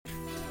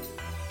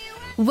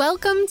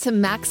Welcome to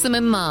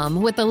Maximum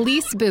Mom with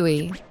Elise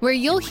Bowie, where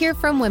you'll hear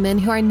from women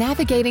who are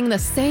navigating the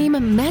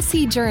same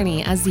messy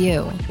journey as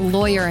you.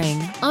 Lawyering,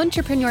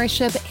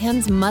 entrepreneurship,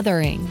 and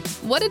mothering.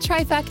 What a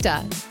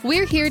trifecta.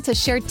 We're here to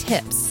share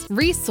tips,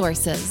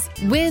 resources,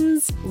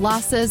 wins,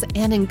 losses,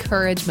 and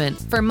encouragement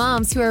for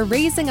moms who are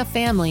raising a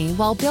family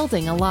while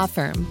building a law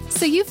firm,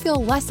 so you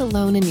feel less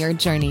alone in your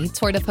journey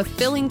toward a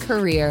fulfilling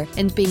career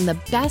and being the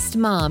best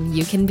mom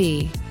you can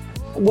be.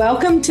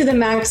 Welcome to the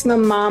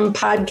Maximum Mom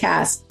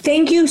podcast.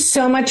 Thank you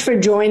so much for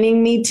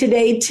joining me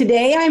today.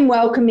 Today, I'm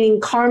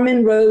welcoming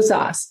Carmen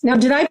Rosas. Now,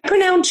 did I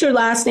pronounce your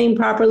last name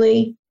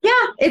properly? Yeah,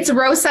 it's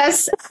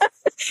Rosas.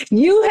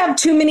 You have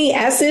too many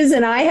S's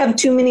and I have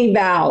too many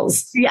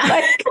vowels.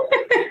 Yeah.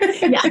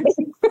 Yeah.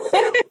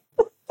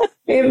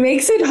 It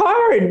makes it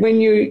hard when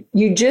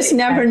you just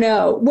never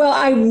know. Well,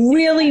 I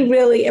really,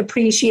 really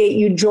appreciate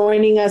you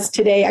joining us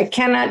today. I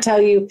cannot tell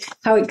you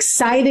how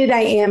excited I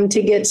am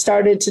to get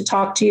started to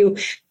talk to you.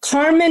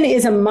 Carmen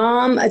is a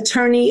mom,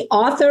 attorney,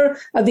 author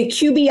of the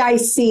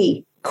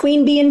QBIC,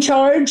 Queen Bee in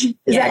Charge.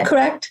 Is that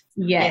correct?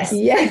 Yes.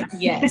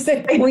 Yes.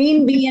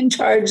 Queen Bee in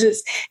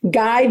Charge's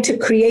Guide to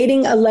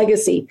Creating a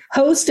Legacy,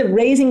 host of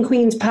Raising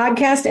Queens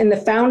podcast and the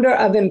founder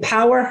of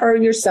Empower Her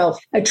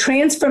Yourself, a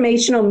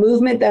transformational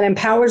movement that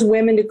empowers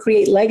women to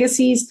create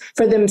legacies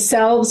for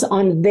themselves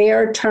on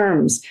their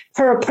terms.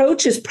 Her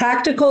approach is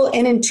practical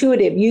and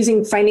intuitive,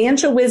 using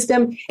financial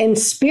wisdom and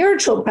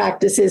spiritual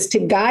practices to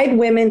guide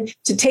women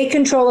to take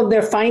control of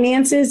their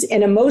finances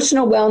and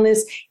emotional wellness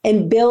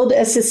and build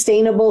a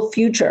sustainable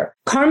future.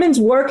 Carmen's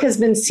work has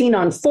been seen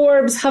on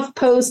Forbes,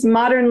 HuffPost,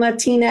 Modern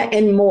Latina,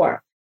 and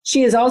more.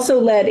 She has also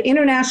led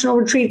international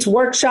retreats,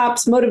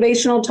 workshops,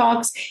 motivational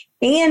talks,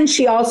 and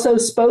she also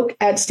spoke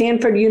at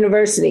Stanford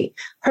University.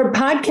 Her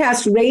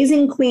podcast,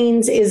 Raising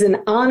Queens, is an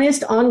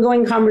honest,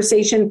 ongoing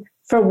conversation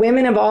for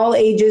women of all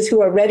ages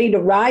who are ready to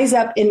rise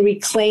up and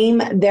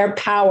reclaim their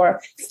power.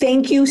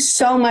 Thank you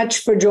so much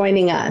for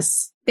joining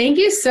us. Thank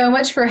you so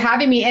much for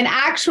having me. And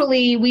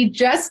actually, we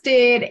just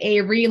did a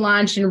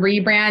relaunch and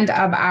rebrand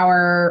of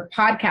our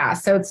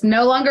podcast. So it's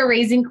no longer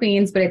Raising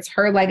Queens, but it's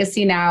Her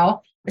Legacy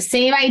now.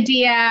 Same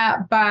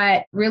idea,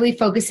 but really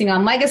focusing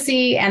on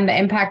legacy and the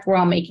impact we're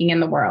all making in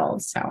the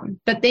world.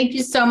 But thank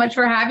you so much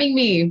for having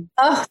me.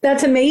 Oh,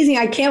 that's amazing.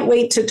 I can't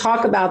wait to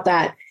talk about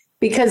that,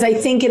 because I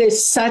think it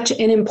is such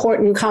an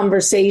important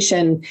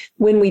conversation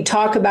when we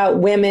talk about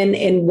women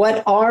and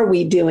what are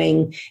we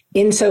doing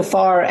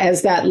insofar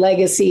as that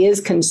legacy is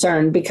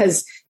concerned,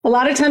 because a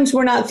lot of times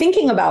we're not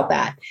thinking about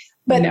that.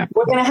 But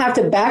We're going to have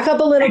to back up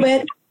a little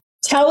bit.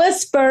 Tell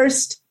us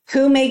first,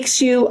 who makes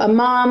you a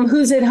mom?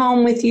 Who's at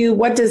home with you?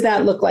 What does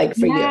that look like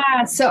for you?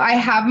 Yeah, so I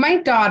have my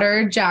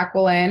daughter,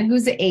 Jacqueline,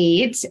 who's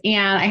 8,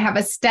 and I have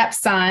a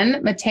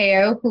stepson,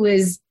 Mateo, who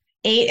is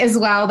 8 as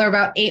well. They're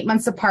about 8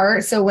 months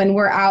apart. So when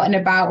we're out and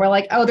about, we're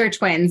like, oh, they're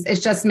twins.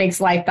 It just makes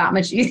life that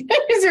much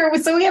easier.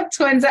 So we have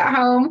twins at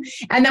home.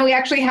 And then we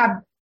actually have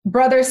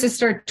brother,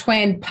 sister,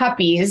 twin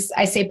puppies.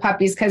 I say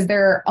puppies because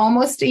they're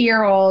almost a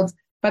year old,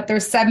 but they're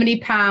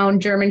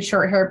 70-pound German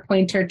short-haired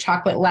pointer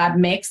chocolate lab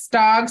mixed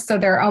dogs. So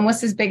they're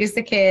almost as big as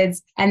the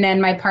kids. And then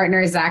my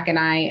partner, Zach, and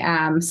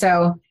I.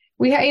 So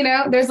we,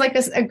 there's like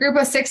a group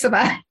of 6 of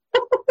us.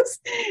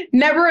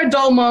 Never a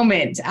dull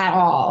moment at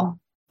all.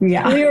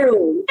 Yeah.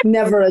 Clearly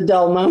never a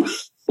dull moment.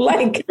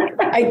 Like,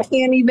 I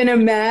can't even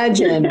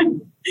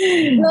imagine.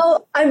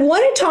 Well, I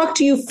want to talk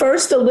to you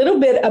first a little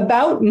bit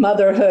about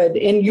motherhood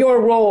and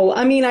your role.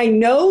 I mean, I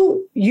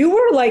know you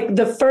were like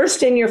the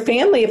first in your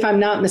family, if I'm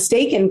not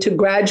mistaken, to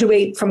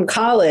graduate from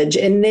college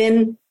and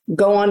then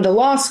go on to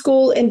law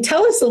school. And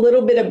tell us a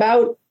little bit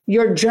about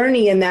your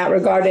journey in that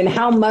regard and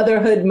how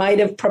motherhood might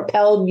have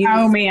propelled you.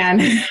 Oh,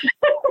 man.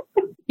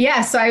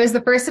 Yeah, so I was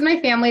the first in my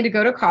family to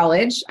go to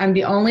college. I'm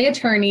the only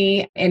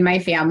attorney in my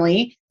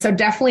family. So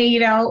definitely,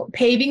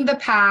 paving the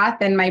path.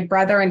 And my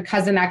brother and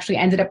cousin actually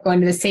ended up going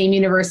to the same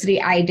university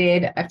I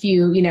did a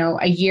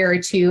year or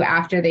two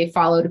after they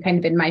followed kind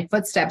of in my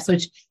footsteps,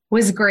 which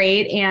was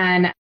great.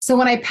 And so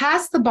when I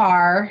passed the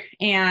bar,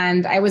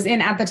 and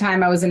at the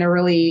time, I was in a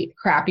really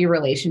crappy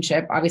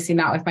relationship, obviously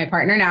not with my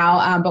partner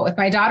now, but with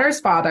my daughter's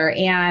father.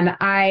 And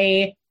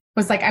I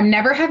was like, I'm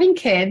never having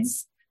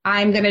kids.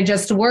 I'm going to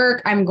just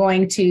work. I'm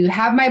going to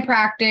have my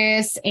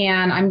practice,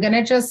 and I'm going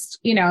to just,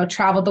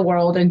 travel the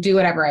world and do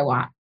whatever I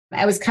want.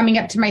 I was coming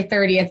up to my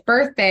 30th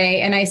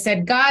birthday, and I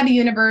said, God,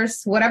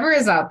 universe, whatever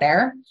is out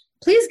there,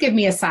 please give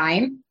me a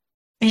sign.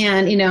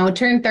 And,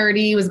 turned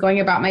 30, was going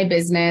about my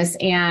business.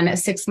 And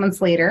 6 months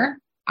later,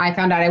 I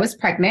found out I was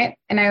pregnant,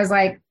 and I was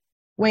like,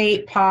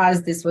 wait,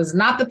 pause. This was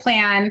not the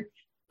plan,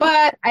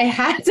 but I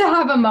had to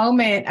have a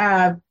moment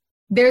of,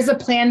 there's a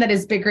plan that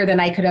is bigger than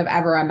I could have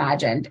ever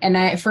imagined.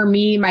 And for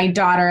me, my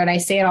daughter, and I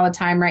say it all the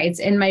time, right? It's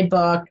in my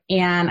book.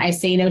 And I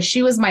say,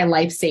 she was my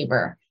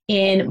lifesaver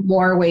in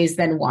more ways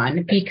than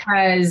one,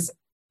 because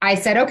I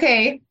said,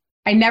 okay,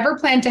 I never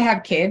planned to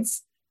have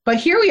kids, but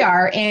here we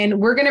are,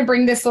 and we're going to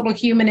bring this little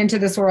human into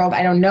this world.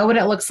 I don't know what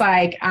it looks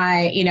like.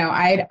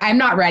 I'm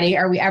not ready.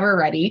 Are we ever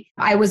ready?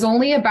 I was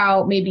only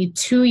about maybe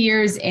 2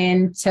 years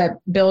into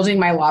building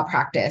my law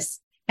practice.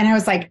 And I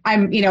was like,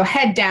 I'm,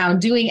 head down,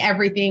 doing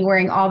everything,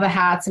 wearing all the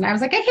hats. And I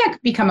was like, I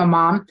can't become a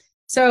mom.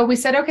 So we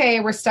said, okay,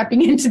 we're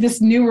stepping into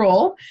this new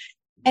role.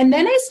 And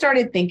then I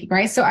started thinking,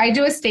 right? So I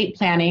do estate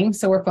planning.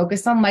 So we're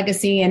focused on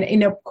legacy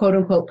and, quote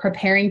unquote,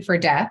 preparing for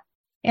death.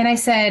 And I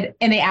said,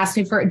 and they asked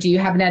me do you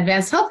have an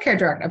advanced healthcare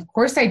directive? Of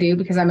course I do,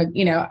 because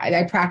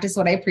I practice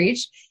what I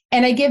preach.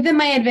 And I give them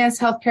my advanced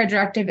healthcare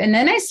directive. And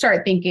then I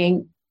start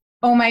thinking,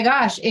 oh my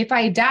gosh, if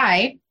I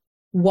die,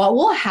 what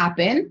will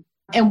happen?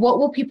 And what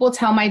will people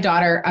tell my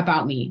daughter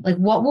about me? Like,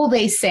 what will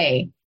they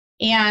say?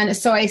 And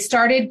so I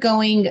started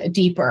going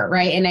deeper,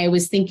 right? And I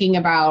was thinking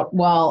about,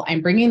 well,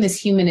 I'm bringing this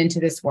human into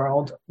this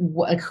world.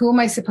 Who am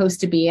I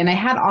supposed to be? And I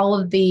had all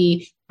of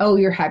the, oh,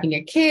 you're having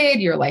a kid,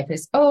 your life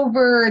is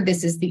over,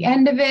 this is the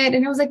end of it.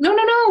 And I was like,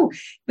 no,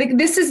 like,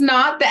 this is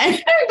not the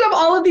end of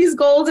all of these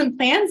goals and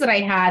plans that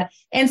I had.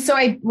 And so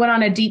I went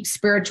on a deep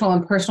spiritual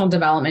and personal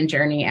development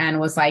journey and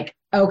was like,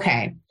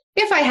 okay,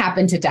 if I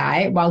happen to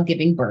die while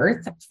giving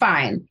birth,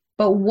 fine.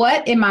 But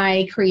what am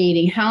I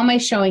creating? How am I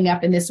showing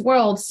up in this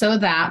world so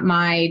that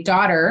my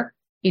daughter,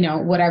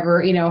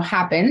 whatever,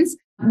 happens,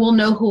 will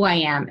know who I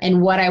am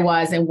and what I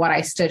was and what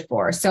I stood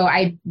for. So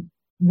I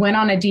went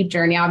on a deep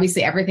journey.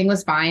 Obviously, everything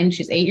was fine.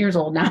 She's 8 years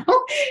old now.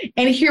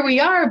 And here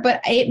we are.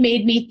 But it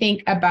made me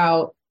think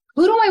about,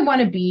 who do I want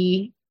to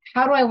be?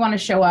 How do I want to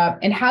show up?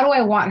 And how do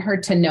I want her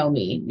to know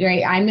me?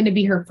 Right? I'm going to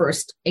be her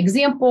first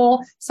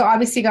example. So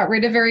obviously got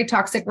rid of very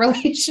toxic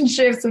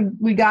relationships. And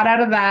we got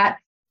out of that.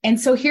 And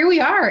so here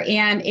we are.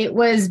 And it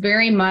was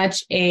very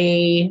much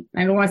I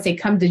don't want to say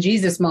come to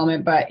Jesus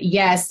moment, but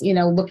yes,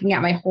 looking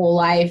at my whole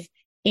life.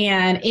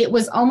 And it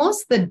was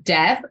almost the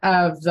death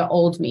of the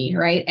old me,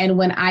 right? And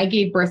when I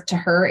gave birth to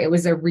her, it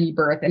was a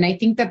rebirth. And I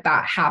think that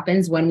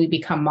happens when we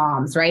become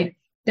moms, right?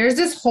 There's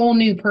this whole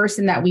new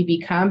person that we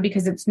become,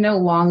 because it's no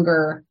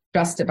longer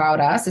just about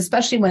us,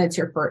 especially when it's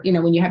your first,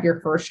 when you have your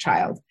first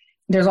child.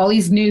 There's all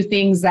these new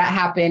things that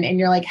happen and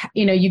you're like,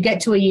 you get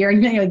to a year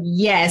and you're like,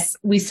 yes,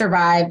 we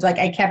survived. Like,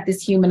 I kept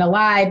this human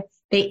alive.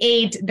 They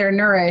ate, they're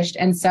nourished.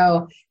 And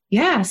so,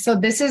 yeah, so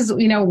this is,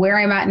 where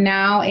I'm at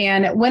now.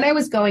 And when I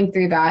was going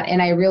through that,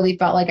 and I really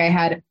felt like I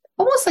had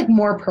almost like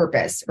more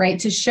purpose, right?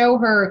 To show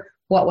her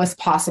what was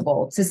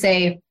possible, to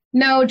say,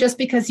 no, just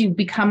because you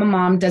become a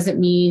mom doesn't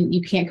mean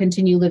you can't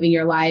continue living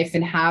your life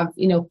and have,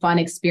 fun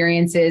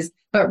experiences.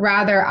 But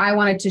rather, I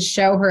wanted to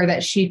show her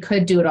that she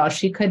could do it all.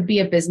 She could be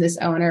a business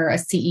owner, a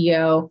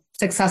CEO,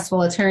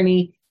 successful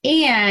attorney,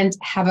 and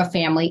have a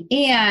family.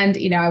 And,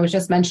 I was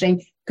just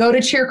mentioning, go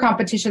to cheer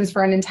competitions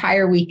for an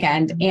entire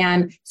weekend.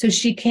 And so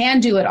she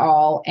can do it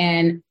all.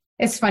 And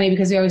it's funny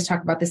because we always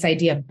talk about this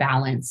idea of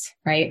balance,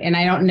 right? And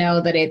I don't know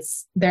that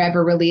there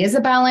ever really is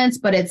a balance,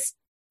 but it's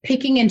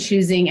picking and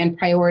choosing and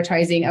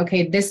prioritizing,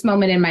 okay, this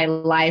moment in my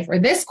life or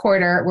this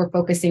quarter, we're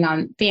focusing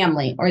on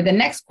family, or the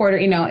next quarter,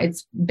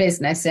 it's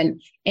business, and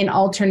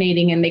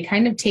alternating, and they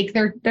kind of take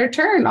their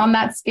turn on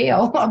that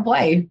scale of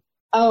life.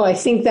 Oh, I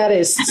think that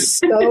is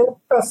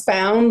so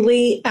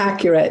profoundly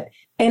accurate.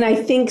 And I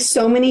think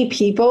so many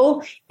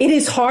people, it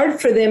is hard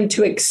for them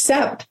to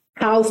accept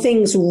how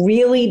things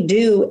really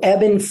do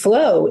ebb and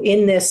flow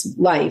in this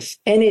life.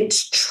 And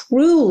it's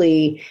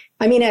truly,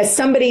 as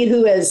somebody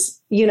who has,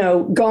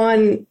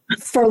 gone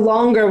for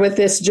longer with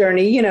this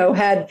journey,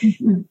 had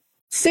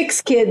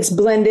 6 kids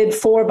blended,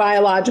 4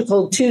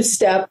 biological,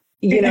 2-step,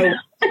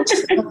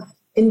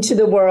 into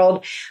the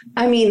world.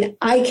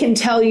 I can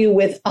tell you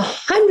with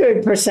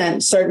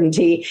 100%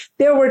 certainty,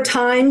 there were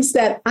times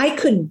that I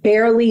could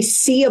barely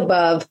see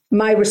above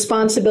my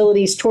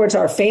responsibilities towards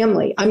our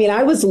family.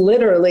 I was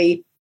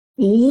literally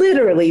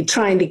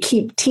trying to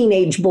keep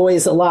teenage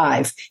boys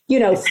alive,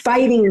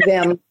 fighting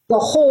them the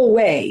whole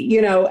way,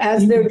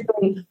 as they're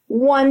doing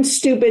one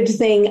stupid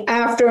thing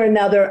after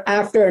another,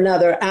 after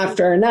another,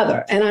 after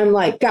another. And I'm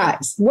like,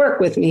 guys, work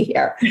with me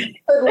here.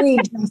 But we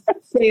just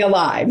stay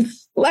alive.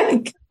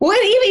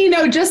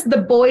 Even, just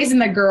the boys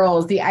and the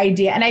girls, the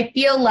idea. And I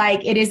feel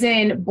like it is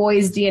in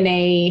boys'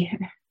 DNA,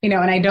 and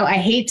I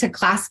hate to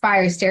classify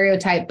or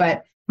stereotype,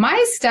 but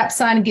my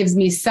stepson gives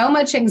me so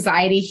much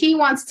anxiety. He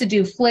wants to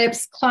do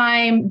flips,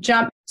 climb,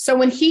 jump. So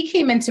when he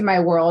came into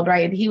my world,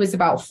 right, he was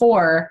about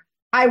 4,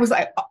 I was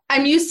like,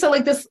 I'm used to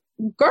like this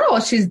girl.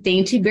 She's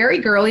dainty, very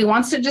girly,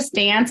 wants to just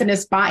dance and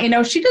is fine.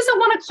 She doesn't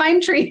want to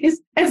climb trees.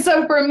 And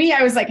so for me,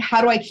 I was like,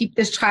 how do I keep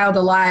this child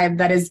alive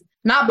that is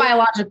not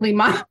biologically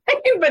mine,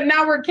 but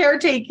now we're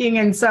caretaking?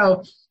 And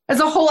so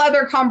it's a whole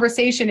other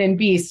conversation in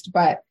beast,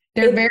 but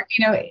they're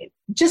very,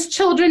 just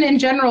children in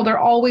general, they're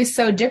always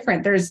so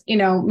different. There's,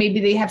 maybe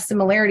they have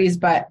similarities,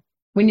 but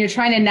when you're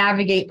trying to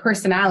navigate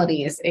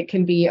personalities, it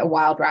can be a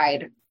wild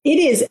ride. It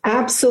is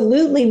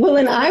absolutely. Well,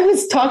 and I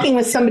was talking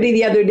with somebody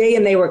the other day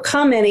and they were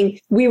commenting,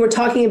 we were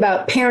talking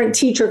about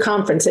parent-teacher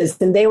conferences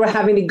and they were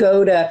having to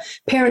go to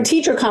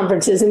parent-teacher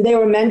conferences and they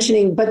were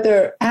mentioning, but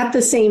they're at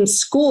the same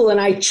school.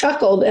 And I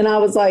chuckled and I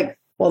was like,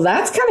 well,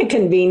 that's kind of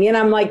convenient.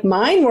 I'm like,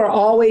 mine were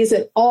always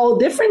at all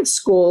different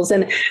schools.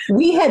 And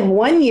we had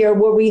one year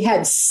where we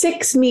had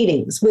 6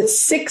 meetings with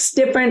 6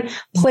 different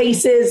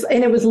places.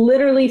 And it was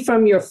literally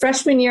from your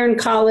freshman year in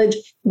college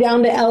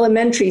down to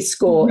elementary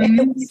school. Mm-hmm. And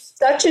it was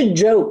such a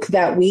joke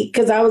that week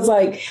because I was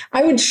like,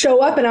 I would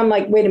show up and I'm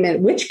like, wait a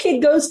minute, which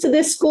kid goes to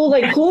this school?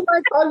 Like, who am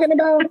I talking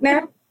about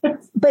now?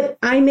 But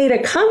I made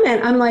a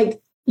comment. I'm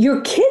like,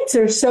 your kids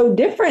are so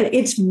different.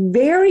 It's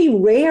very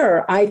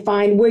rare, I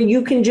find, where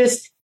you can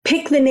just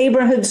pick the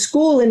neighborhood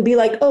school and be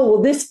like, oh,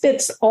 well, this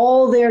fits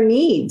all their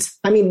needs.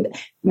 I mean,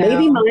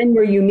 maybe mine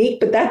were unique,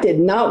 but that did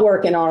not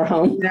work in our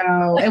home.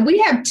 No. And we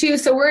have 2.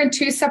 So we're in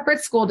 2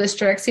 separate school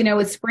districts,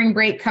 with spring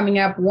break coming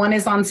up. One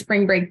is on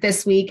spring break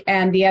this week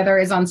and the other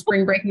is on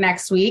spring break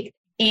next week.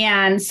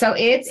 And so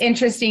it's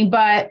interesting,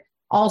 but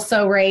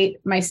also, right,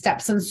 my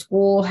stepson's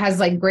school has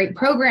like great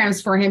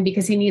programs for him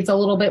because he needs a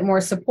little bit more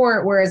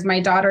support. Whereas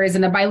my daughter is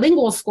in a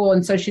bilingual school.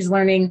 And so she's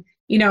learning,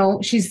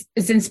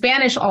 it's in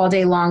Spanish all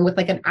day long with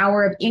like an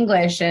hour of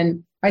English,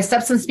 and my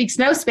stepson speaks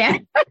no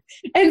Spanish.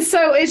 And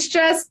so it's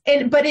just,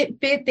 but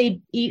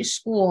each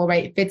school,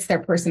 right, fits their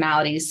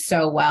personalities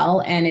so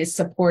well and is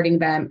supporting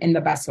them in the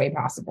best way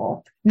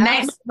possible.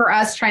 Nice for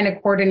us trying to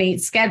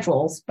coordinate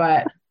schedules,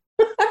 but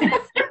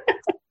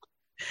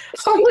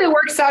hopefully it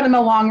works out in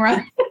the long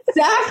run.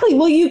 Exactly.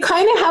 Well, you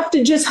kind of have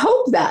to just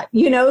hope that,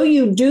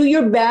 you do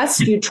your best.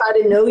 You try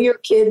to know your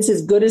kids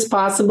as good as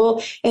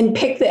possible and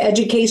pick the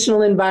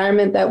educational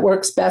environment that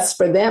works best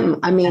for them.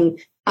 I mean,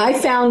 I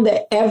found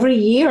that every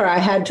year I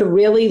had to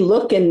really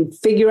look and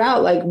figure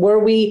out, like, were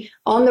we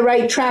on the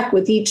right track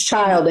with each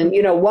child? And,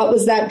 what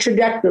was that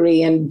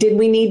trajectory? And did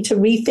we need to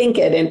rethink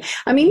it? And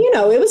I mean,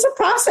 it was a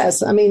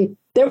process. I mean,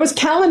 there was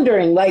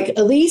calendaring, like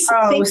Elise.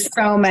 Oh,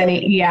 so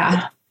many.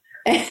 Yeah.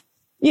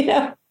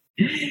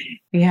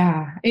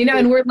 Yeah.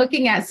 And we're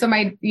looking at, so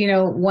my,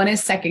 one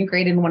is second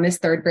grade and one is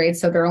third grade.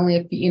 So they're only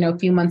a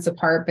few months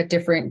apart, but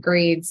different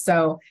grades.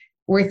 So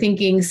we're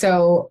thinking,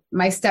 so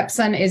my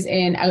stepson is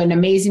in an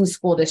amazing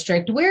school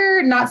district.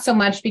 We're not so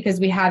much because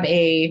we have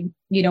we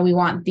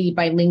want the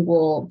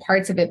bilingual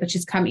parts of it, but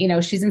she's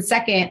she's in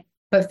second,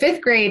 but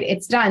 5th grade,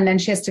 it's done. Then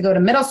she has to go to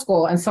middle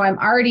school. And so I'm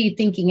already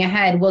thinking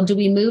ahead. Well, do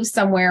we move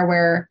somewhere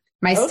where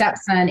my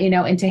stepson,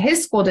 into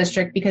his school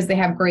district because they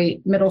have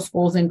great middle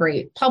schools and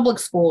great public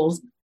schools?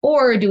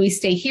 Or do we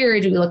stay here?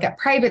 Do we look at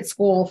private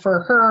school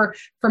for her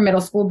for middle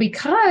school?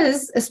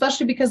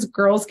 Especially because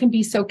girls can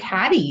be so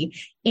catty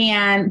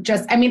and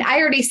I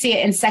already see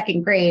it in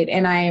 2nd grade.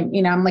 And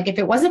I'm like, if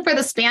it wasn't for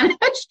the Spanish,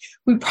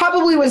 we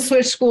probably would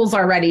switch schools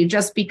already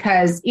just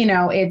because,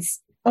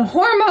 it's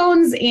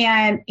hormones.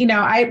 And,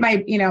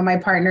 my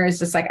partner is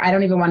just like, I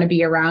don't even want to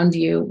be around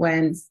you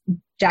when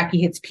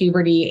Jackie hits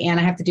puberty and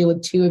I have to deal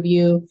with 2 of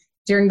you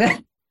during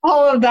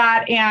all of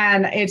that.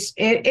 And it's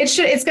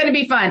going to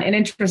be fun and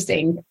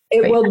interesting.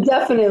 It will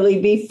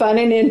definitely be fun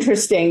and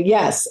interesting.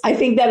 Yes. I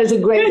think that is a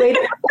great way to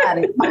look at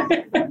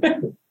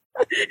it.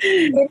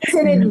 It's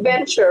an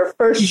adventure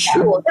for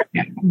sure.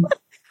 Yeah.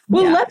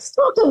 Well, let's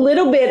talk a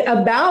little bit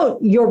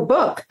about your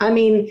book. I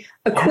mean,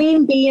 A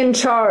Queen Bee in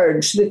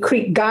Charge, the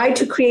Guide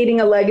to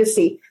Creating a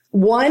Legacy.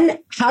 One,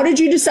 how did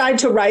you decide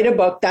to write a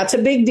book? That's a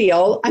big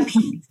deal. I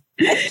mean,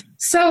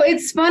 so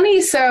it's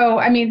funny.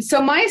 So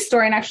my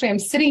story, and actually I'm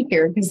sitting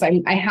here because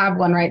I have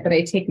one, right, that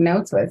I take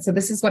notes with. So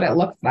this is what it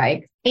looked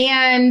like.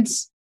 And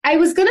I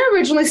was going to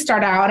originally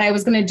start out, I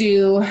was going to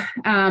do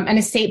an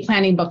estate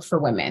planning book for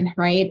women,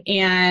 right?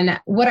 And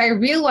what I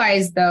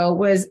realized, though,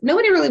 was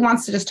nobody really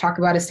wants to just talk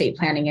about estate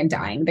planning and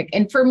dying.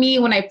 And for me,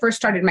 when I first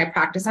started my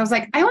practice, I was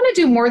like, I want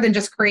to do more than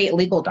just create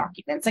legal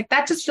documents. Like,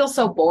 that just feels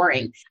so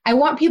boring. I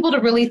want people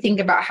to really think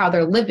about how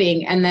they're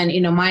living. And then,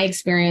 my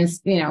experience,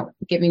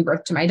 giving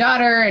birth to my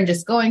daughter and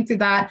just going through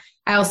that.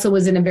 I also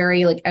was in a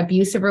very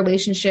abusive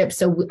relationship.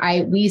 So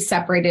we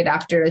separated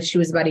after she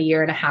was about 1.5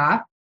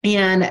 years.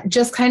 And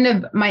just kind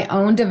of my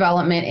own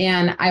development.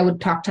 And I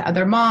would talk to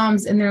other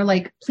moms and they're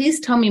like, please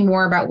tell me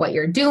more about what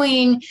you're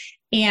doing.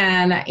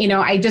 And,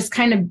 I just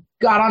kind of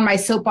got on my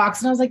soapbox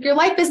and I was like, your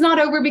life is not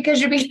over because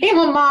you became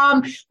a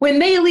mom. When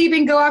they leave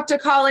and go off to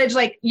college,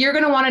 you're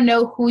going to want to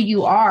know who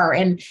you are.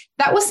 And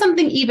that was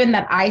something even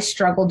that I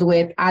struggled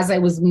with as I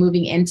was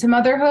moving into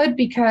motherhood,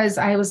 because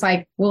I was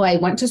like, well, I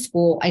went to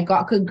school, I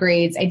got good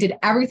grades, I did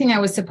everything I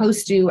was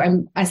supposed to.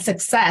 I'm a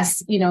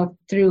success,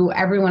 through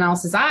everyone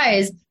else's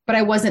eyes. But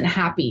I wasn't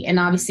happy. And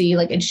obviously,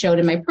 it showed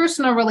in my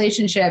personal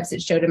relationships,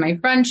 it showed in my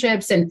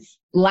friendships and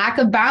lack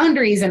of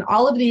boundaries and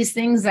all of these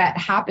things that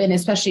happen,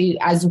 especially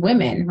as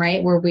women,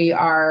 right? Where we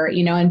are,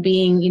 and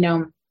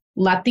being,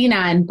 Latina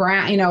and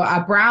brown,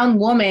 a brown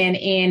woman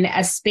in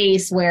a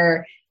space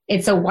where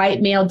it's a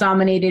white male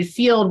dominated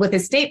field with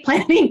estate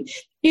planning,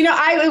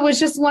 it was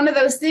just one of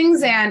those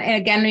things. And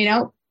again,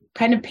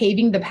 kind of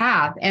paving the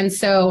path. And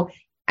so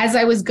as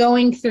I was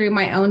going through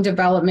my own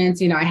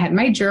developments, I had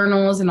my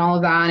journals and all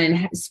of that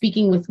and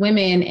speaking with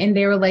women, and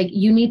they were like,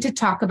 you need to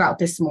talk about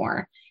this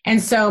more. And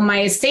so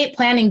my estate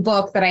planning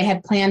book that I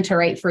had planned to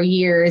write for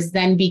years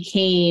then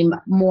became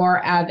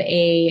more of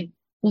a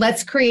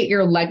let's create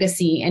your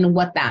legacy and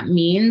what that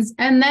means.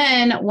 And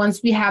then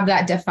once we have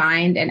that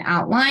defined and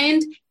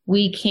outlined,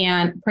 we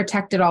can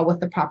protect it all with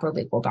the proper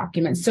legal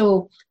documents.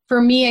 So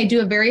for me, I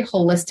do a very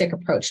holistic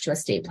approach to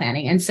estate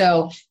planning. And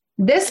so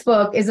this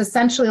book is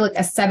essentially like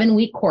a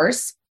 7-week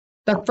course.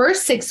 The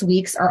first 6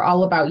 weeks are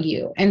all about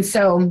you. And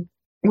so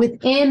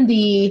within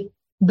the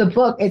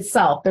book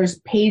itself, there's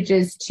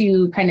pages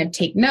to kind of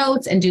take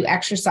notes and do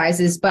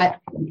exercises, but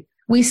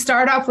we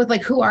start off with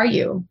like, who are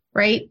you,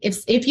 right?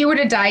 If you were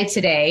to die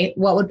today,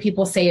 what would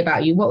people say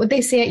about you? What would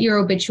they say at your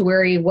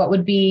obituary? What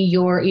would be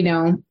your,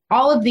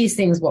 all of these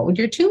things? What would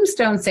your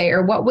tombstone say?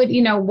 Or what would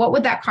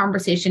that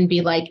conversation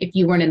be like if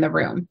you weren't in the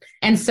room?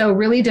 And so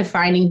really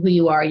defining who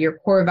you are, your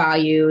core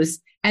values,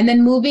 and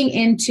then moving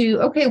into,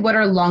 okay, what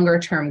are longer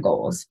term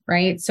goals,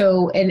 right?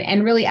 So,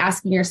 and really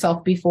asking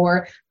yourself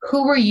before,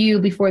 who were you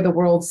before the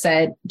world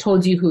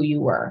told you who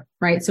you were,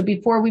 right? So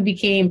before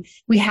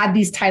we had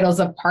these titles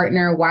of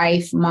partner,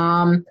 wife,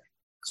 mom,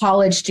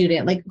 college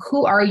student, like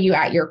who are you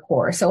at your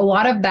core? So a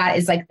lot of that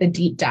is like the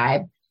deep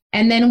dive.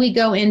 And then we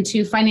go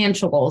into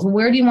financial goals.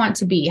 Where do you want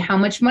to be? How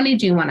much money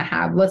do you want to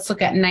have? Let's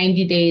look at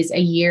 90 days, a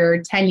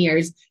year, 10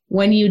 years.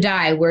 When you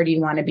die, where do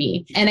you want to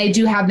be? And I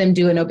do have them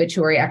do an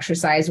obituary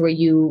exercise where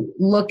you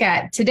look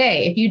at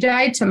today. If you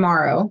died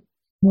tomorrow,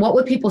 what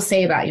would people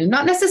say about you?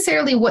 Not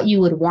necessarily what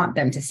you would want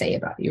them to say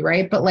about you,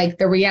 right? But like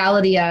the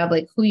reality of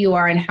like who you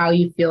are and how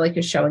you feel like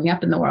you're showing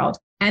up in the world.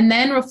 And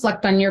then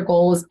reflect on your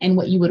goals and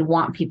what you would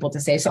want people to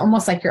say. So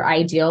almost like your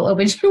ideal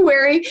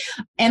obituary,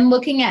 and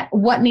looking at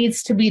what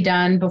needs to be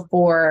done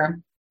before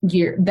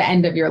the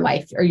end of your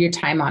life or your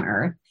time on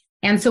earth.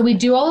 And so we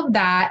do all of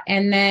that.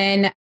 And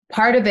then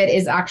part of it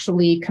is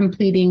actually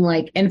completing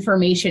like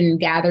information,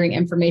 gathering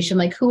information,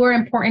 like who are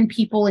important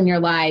people in your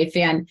life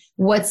and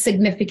what's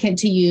significant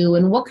to you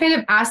and what kind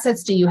of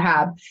assets do you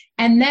have.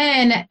 And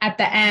then at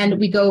the end,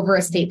 we go over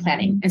estate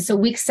planning. And so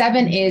week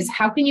 7 is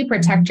how can you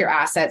protect your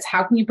assets?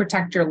 How can you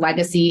protect your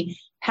legacy,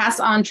 pass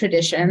on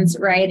traditions,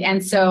 right?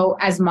 And so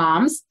as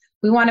moms,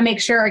 we want to make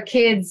sure our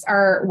kids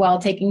are well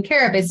taken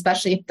care of,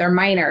 especially if they're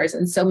minors.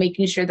 And so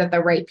making sure that the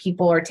right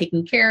people are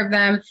taking care of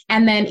them.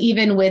 And then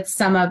even with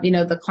some of,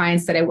 the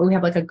clients we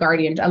have like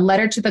a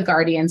letter to the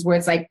guardians where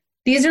it's like,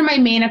 these are my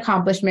main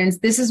accomplishments.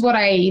 This is what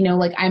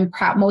I'm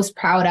most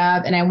proud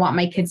of. And I want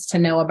my kids to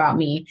know about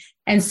me.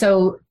 And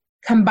so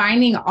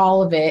combining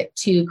all of it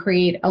to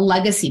create a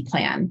legacy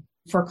plan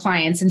for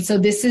clients. And so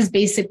this is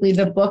basically,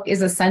 the book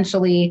is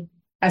essentially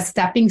a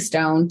stepping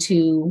stone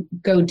to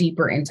go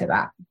deeper into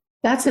that.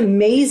 That's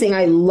amazing.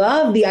 I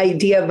love the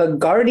idea of a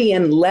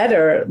guardian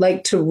letter,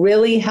 like to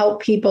really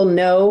help people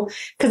know.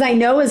 Because I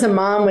know as a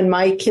mom, when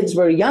my kids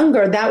were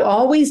younger, that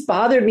always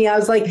bothered me. I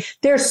was like,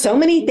 there's so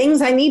many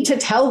things I need to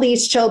tell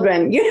these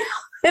children,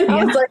 And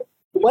I was like,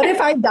 what if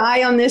I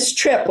die on this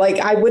trip? Like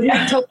I wouldn't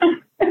have told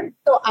them.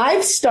 So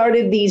I've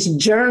started these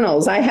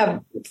journals. I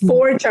have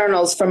 4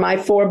 journals for my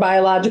 4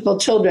 biological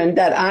children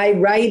that I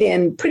write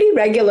in pretty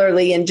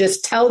regularly and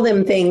just tell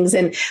them things.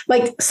 And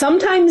like,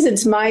 sometimes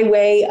it's my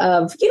way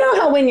of,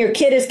 how when your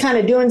kid is kind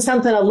of doing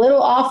something a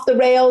little off the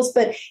rails,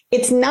 but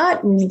it's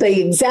not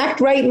the exact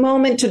right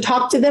moment to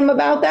talk to them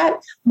about that.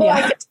 Well,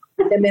 I can talk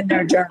to them in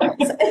their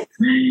journals.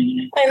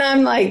 And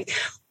I'm like,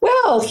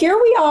 well, here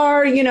we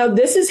are,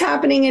 this is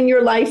happening in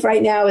your life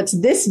right now. It's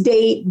this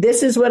date.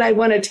 This is what I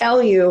want to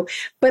tell you.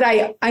 But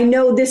I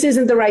know this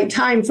isn't the right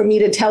time for me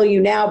to tell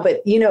you now,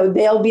 but,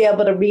 they'll be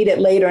able to read it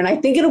later. And I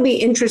think it'll be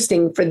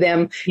interesting for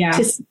them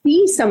to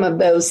see some of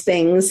those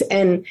things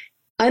and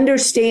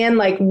understand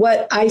like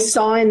what I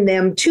saw in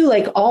them too,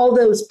 like all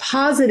those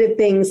positive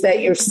things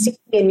that you're seeing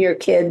in your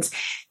kids.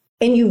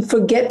 And you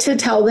forget to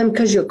tell them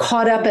because you're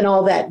caught up in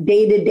all that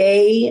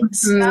day-to-day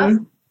stuff.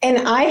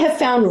 And I have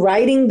found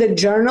writing the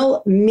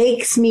journal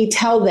makes me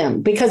tell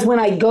them, because when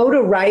I go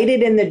to write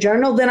it in the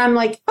journal, then I'm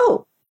like,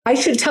 oh, I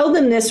should tell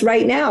them this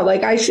right now.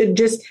 Like I should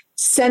just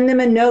send them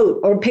a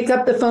note or pick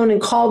up the phone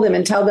and call them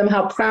and tell them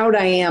how proud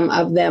I am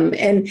of them.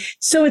 And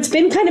so it's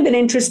been kind of an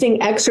interesting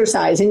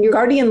exercise. And your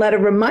guardian letter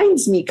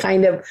reminds me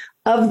kind of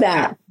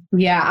that.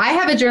 Yeah, I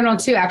have a journal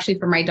too, actually,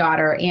 for my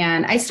daughter.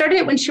 And I started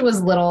it when she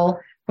was little,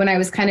 when I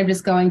was kind of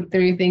just going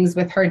through things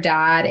with her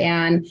dad.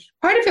 And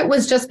part of it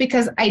was just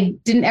because I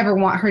didn't ever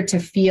want her to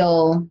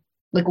feel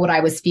like what I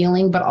was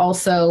feeling, but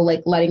also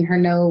like letting her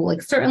know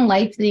like certain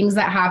life things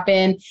that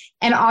happen.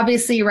 And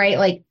obviously, right,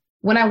 like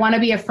when I want to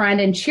be a friend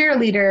and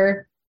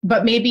cheerleader,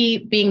 but maybe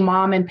being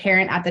mom and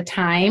parent at the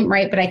time,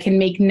 right? But I can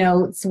make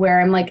notes where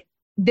I'm like,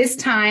 this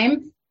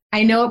time,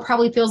 I know it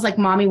probably feels like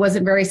mommy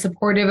wasn't very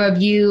supportive of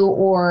you,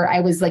 or I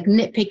was like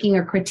nitpicking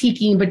or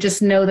critiquing, but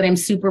just know that I'm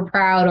super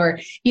proud, or,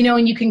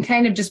 and you can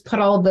kind of just put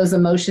all of those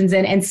emotions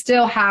in and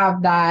still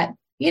have that,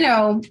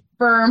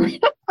 firm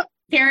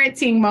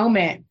parenting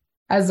moment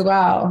as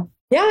well.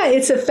 Yeah,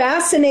 it's a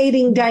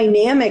fascinating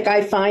dynamic,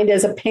 I find,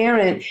 as a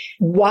parent,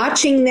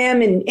 watching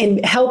them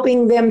and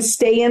helping them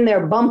stay in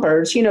their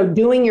bumpers,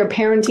 doing your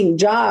parenting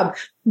job,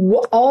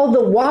 all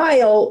the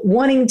while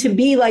wanting to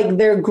be like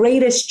their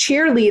greatest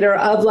cheerleader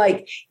of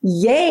like,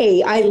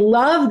 yay, I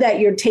love that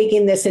you're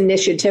taking this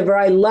initiative, or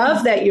I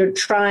love that you're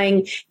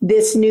trying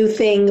this new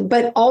thing.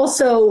 But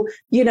also,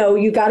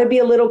 you got to be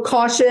a little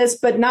cautious,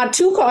 but not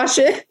too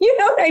cautious. You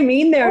know what I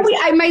mean?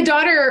 My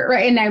daughter,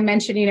 right, and I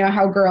mentioned,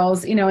 how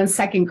girls, in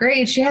second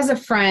grade, she has a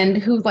friend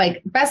who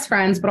like best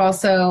friends, but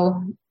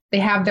also they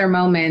have their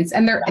moments,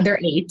 and they're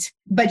 8.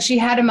 But she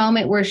had a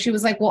moment where she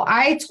was like, well,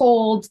 I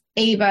told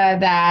Ava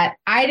that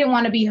I didn't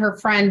want to be her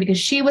friend because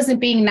she wasn't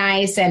being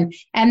nice. And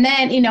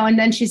then, and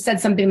then she said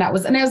something and I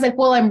was like,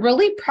 well, I'm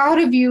really proud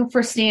of you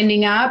for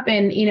standing up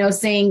and,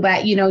 saying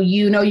that, you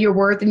know your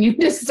worth and you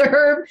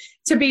deserve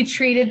to be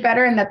treated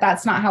better, and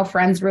that's not how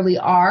friends really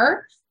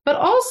are. But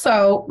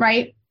also,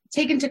 right,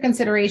 take into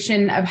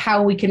consideration of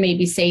how we can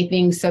maybe say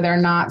things so they're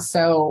not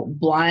so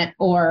blunt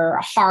or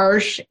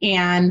harsh,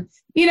 and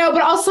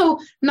but also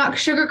not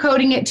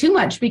sugarcoating it too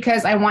much,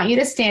 because I want you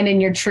to stand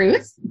in your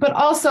truth, but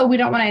also we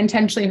don't want to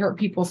intentionally hurt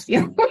people's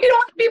feelings. We don't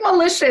want to be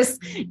malicious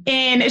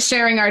in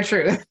sharing our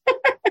truth.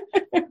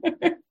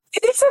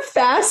 It's a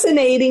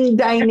fascinating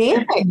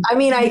dynamic. I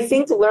mean, I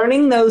think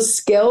learning those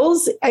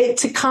skills,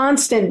 it's a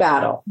constant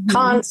battle.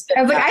 Constant.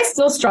 I was like, I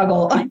still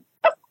struggle.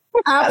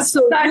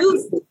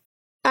 Absolutely.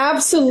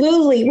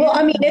 Absolutely. Well,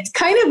 I mean, it's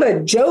kind of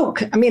a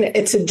joke. I mean,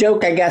 it's a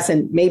joke, I guess,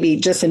 and maybe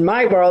just in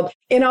my world,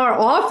 in our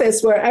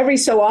office, where every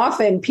so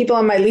often people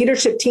on my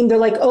leadership team, they're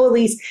like, oh,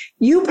 Elise,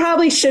 you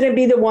probably shouldn't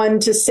be the one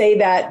to say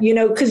that,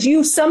 because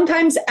you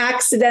sometimes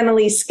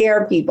accidentally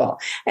scare people.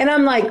 And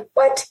I'm like,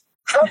 what?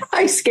 How do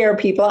I scare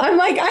people? I'm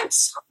like, I'm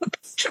so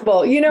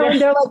approachable,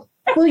 and they're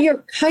like, well,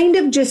 you're kind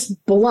of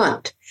just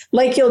blunt.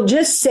 Like you'll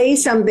just say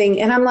something.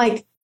 And I'm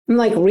like,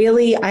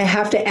 really? I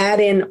have to add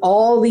in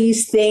all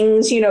these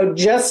things,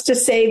 just to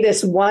say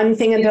this one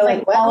thing. And they're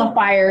like,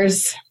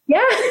 qualifiers.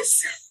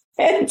 Yes.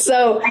 And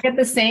so I get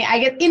the same,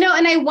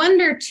 and I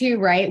wonder too,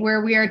 right,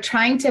 where we are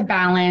trying to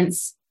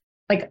balance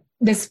like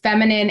this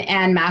feminine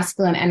and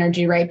masculine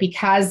energy, right?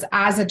 Because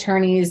as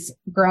attorneys,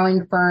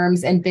 growing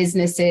firms and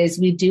businesses,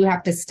 we do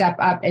have to step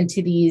up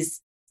into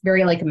these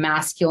very like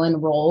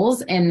masculine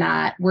roles, in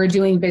that we're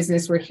doing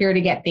business, we're here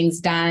to get things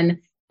done.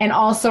 And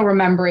also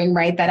remembering,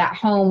 right, that at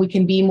home we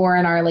can be more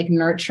in our like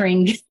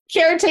nurturing,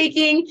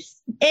 caretaking.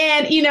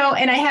 And,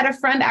 and I had a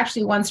friend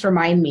actually once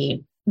remind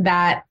me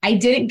that I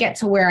didn't get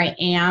to where I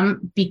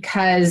am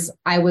because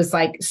I was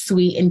like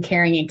sweet and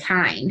caring and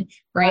kind,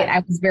 right?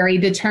 I was very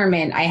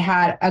determined. I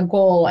had a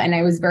goal and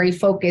I was very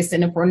focused.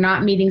 And if we're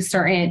not meeting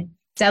certain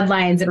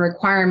deadlines and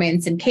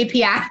requirements and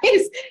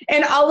KPIs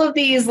and all of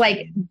these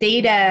like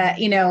data,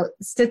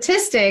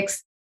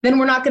 statistics, then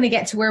we're not going to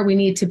get to where we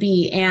need to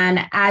be.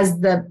 And as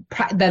the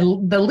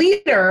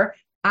leader,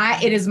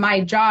 it is my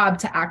job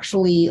to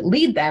actually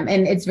lead them.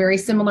 And it's very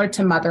similar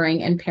to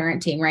mothering and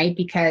parenting, right?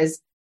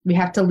 Because we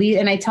have to lead.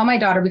 And I tell my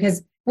daughter,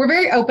 because we're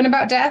very open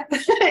about death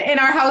in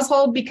our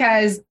household,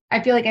 because I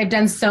feel like I've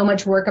done so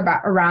much work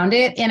around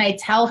it. And I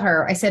tell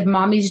her, I said,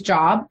 mommy's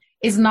job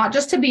is not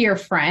just to be your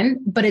friend,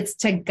 but it's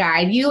to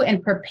guide you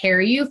and prepare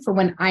you for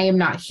when I am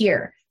not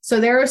here. So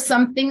there are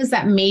some things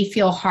that may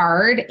feel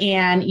hard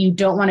and you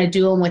don't want to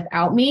do them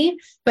without me,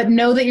 but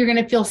know that you're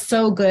going to feel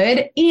so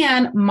good.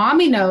 And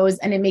mommy knows,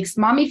 and it makes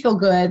mommy feel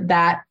good,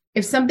 that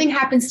if something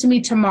happens to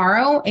me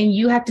tomorrow and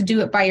you have to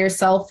do it by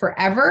yourself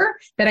forever,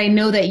 that I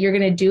know that you're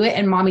going to do it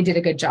and mommy did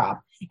a good job.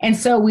 And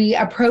so we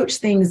approach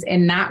things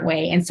in that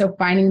way. And so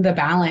finding the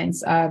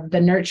balance of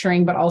the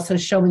nurturing, but also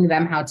showing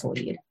them how to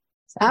lead.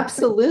 So.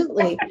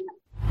 Absolutely.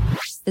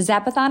 The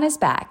Zapathon is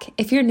back.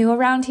 If you're new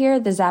around here,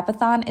 the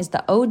Zapathon is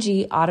the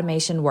OG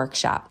automation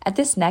workshop. At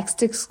this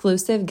next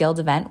exclusive Guild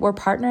event, we're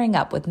partnering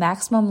up with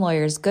Maximum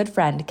Lawyer's good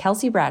friend,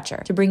 Kelsey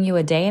Bratcher, to bring you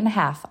a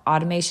 1.5-day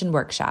automation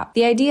workshop.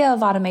 The idea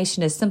of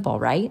automation is simple,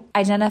 right?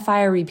 Identify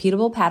a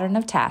repeatable pattern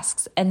of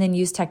tasks and then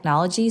use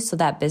technology so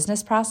that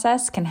business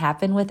process can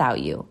happen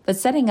without you. But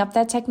setting up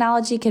that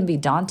technology can be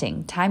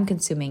daunting,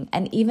 time-consuming,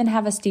 and even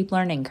have a steep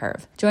learning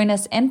curve. Join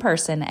us in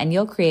person and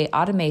you'll create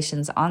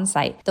automations on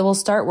site that will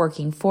start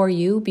working for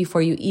you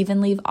before you even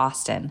leave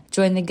Austin.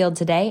 Join the Guild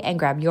today and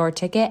grab your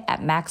ticket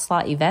at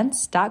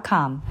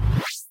maxlawevents.com.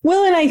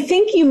 Well, and I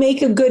think you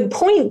make a good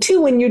point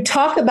too, when you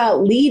talk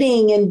about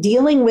leading and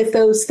dealing with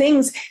those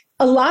things.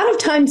 A lot of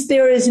times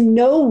there is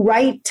no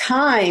right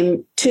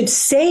time to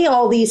say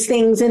all these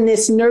things in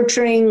this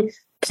nurturing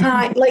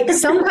time. Like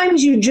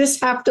sometimes you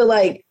just have to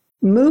like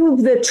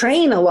move the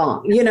train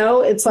along,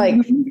 it's like,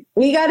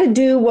 we got to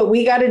do what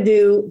we got to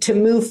do to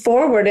move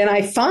forward. And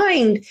I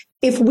find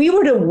if we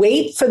were to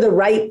wait for the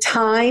right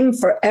time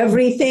for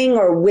everything,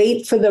 or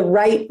wait for the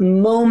right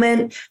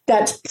moment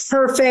that's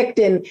perfect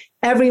and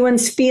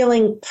everyone's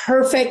feeling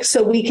perfect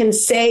so we can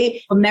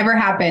say, will never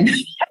happen.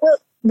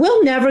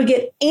 We'll never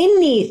get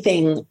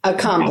anything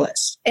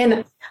accomplished.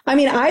 And I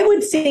mean, I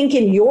would think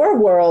in your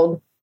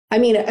world, I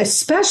mean,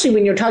 especially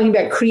when you're talking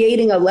about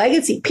creating a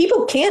legacy,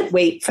 people can't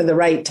wait for the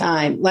right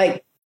time.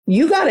 Like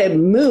you got to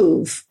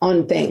move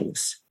on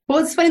things.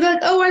 Well, it's funny. They're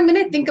like, oh, I'm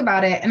going to think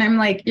about it. And I'm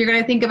like, you're going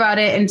to think about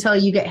it until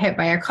you get hit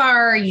by a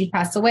car, you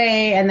pass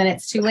away, and then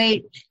it's too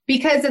late,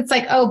 because it's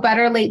like, oh,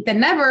 better late than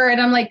never.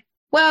 And I'm like,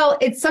 well,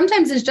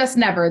 sometimes it's just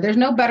never. There's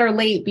no better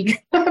late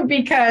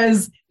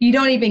because you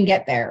don't even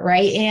get there,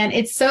 right? And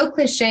it's so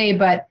cliche,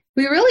 but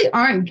we really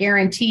aren't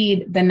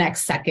guaranteed the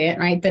next second,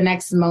 right? The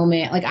next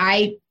moment. Like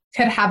I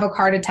could have a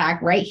heart attack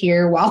right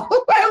here while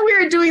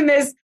we were doing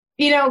this,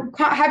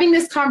 having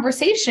this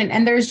conversation,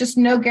 and there's just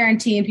no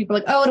guarantee. And people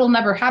are like, oh, it'll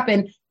never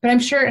happen. But I'm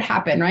sure it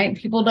happened, right?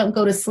 People don't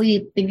go to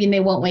sleep thinking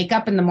they won't wake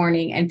up in the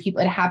morning, and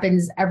it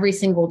happens every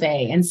single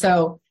day. And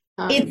so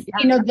it's,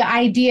 the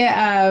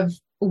idea of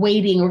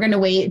waiting, we're going to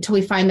wait until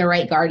we find the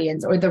right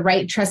guardians or the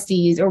right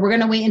trustees, or we're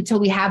going to wait until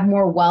we have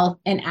more wealth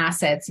and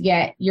assets,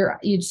 yet you're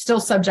still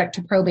subject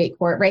to probate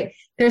court, right?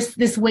 There's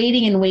this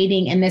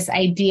waiting and this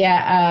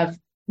idea of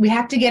we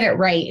have to get it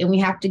right and we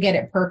have to get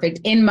it perfect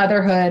in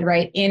motherhood,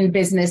 right? In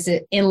business,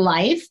 in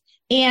life.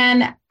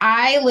 And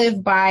I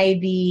live by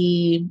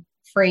the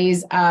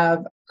phrase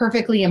of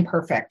perfectly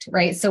imperfect,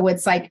 right? So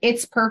it's like,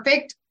 it's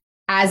perfect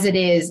as it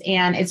is,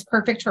 and it's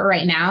perfect for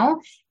right now.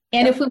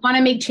 And if we want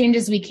to make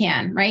changes, we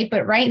can, right?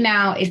 But right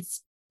now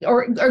it's,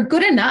 or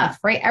good enough,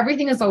 right?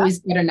 Everything is always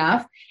good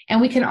enough,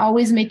 and we can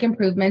always make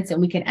improvements, and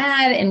we can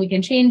add and we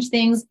can change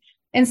things.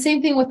 And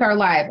same thing with our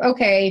life.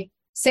 Okay,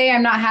 say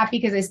I'm not happy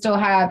because I still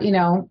have,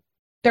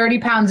 30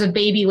 pounds of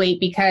baby weight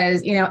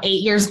because, 8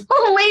 years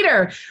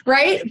later,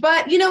 right?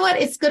 But you know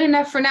what? It's good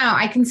enough for now.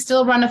 I can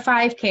still run a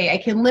 5K. I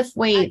can lift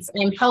weights.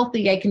 I'm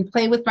healthy. I can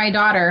play with my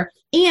daughter.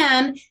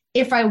 And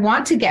if I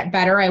want to get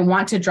better, I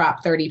want to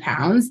drop 30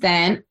 pounds,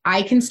 then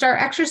I can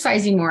start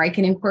exercising more. I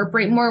can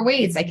incorporate more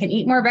weights. I can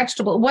eat more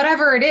vegetables,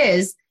 whatever it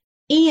is.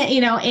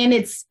 And,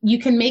 and you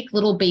can make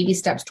little baby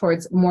steps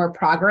towards more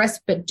progress,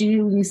 but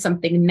doing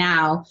something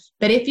now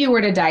that if you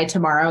were to die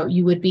tomorrow,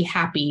 you would be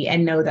happy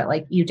and know that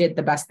like you did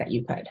the best that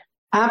you could.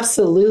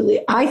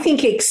 Absolutely. I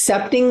think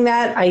accepting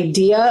that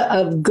idea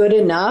of good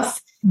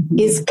enough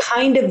is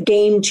kind of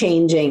game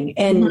changing.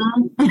 And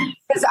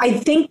because I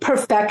think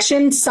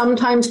perfection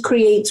sometimes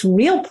creates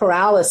real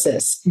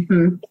paralysis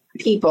in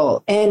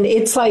people. And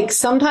it's like,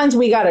 sometimes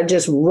we got to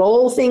just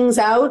roll things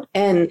out,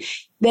 and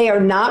they are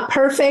not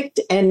perfect.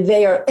 And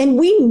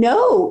we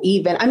know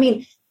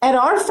at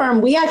our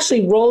firm, we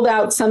actually rolled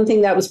out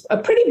something that was a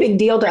pretty big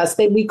deal to us.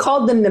 We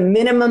called them the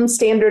minimum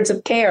standards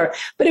of care,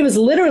 but it was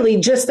literally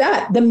just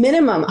that, the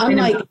minimum. I'm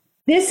like,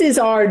 this is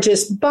our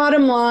just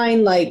bottom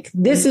line. Like,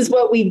 this is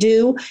what we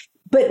do,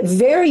 but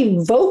very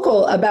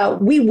vocal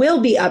about, we will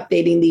be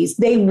updating these.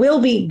 They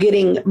will be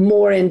getting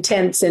more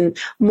intense and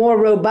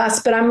more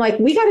robust. But I'm like,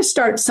 we got to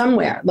start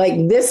somewhere.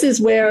 Like, this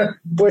is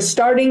where we're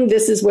starting.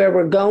 This is where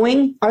we're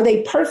going. Are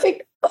they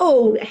perfect?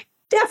 Oh,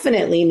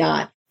 definitely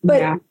not.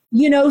 But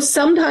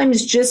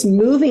sometimes just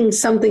moving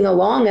something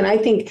along. And I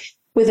think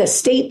with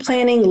estate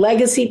planning,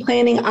 legacy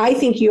planning, I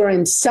think you're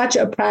in such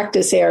a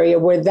practice area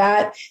where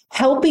that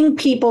helping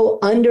people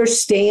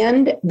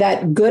understand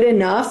that good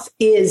enough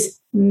is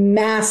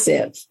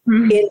massive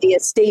in the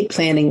estate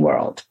planning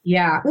world.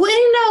 Yeah. Well,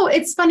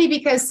 it's funny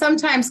because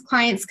sometimes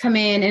clients come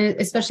in, and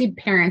especially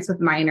parents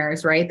with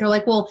minors, right? They're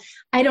like, well,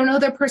 I don't know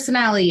their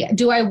personality.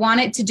 Do I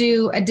want it to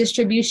do a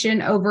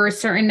distribution over a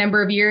certain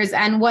number of years,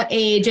 and what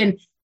age? And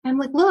I'm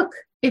like, look,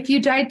 if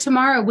you died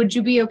tomorrow, would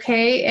you be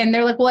okay? And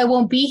they're like, well, I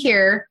won't be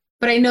here,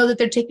 but I know that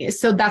they're taking it.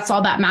 So that's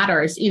all that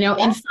matters.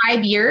 In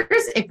 5 years,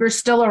 if you're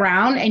still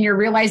around and you're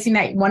realizing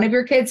that one of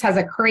your kids has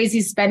a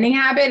crazy spending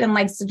habit and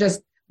likes to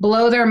just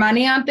blow their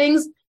money on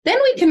things, then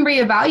we can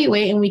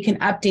reevaluate and we can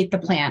update the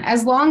plan,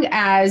 as long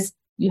as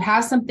you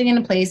have something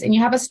in place and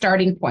you have a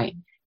starting point,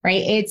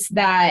 right?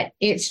 I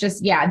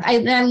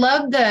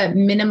love the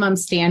minimum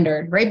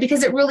standard, right?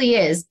 Because it really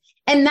is.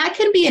 And that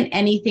can be in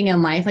anything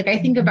in life. Like I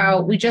think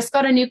about, we just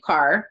got a new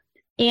car,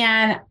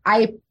 and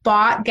I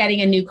fought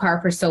getting a new car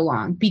for so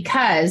long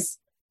because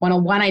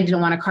one, I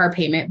didn't want a car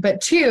payment, but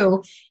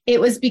two,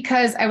 it was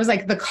because I was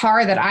like, the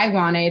car that I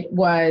wanted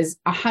was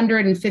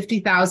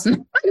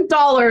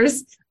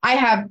 $150,000. I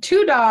have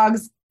 2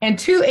 dogs and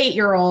 2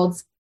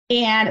 8-year-olds,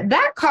 and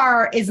that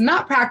car is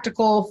not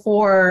practical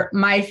for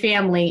my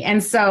family.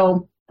 And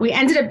so we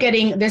ended up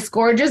getting this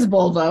gorgeous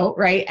Volvo,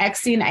 right?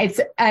 It's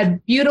a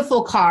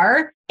beautiful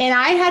car. And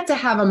I had to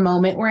have a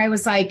moment where I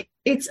was like,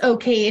 it's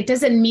okay. It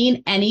doesn't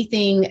mean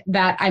anything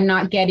that I'm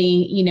not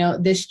getting,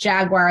 this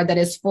Jaguar that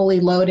is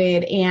fully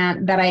loaded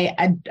and that I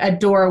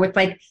adore with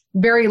like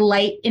very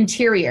light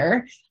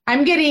interior.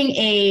 I'm getting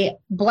a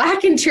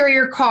black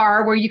interior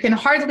car where you can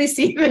hardly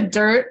see the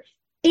dirt,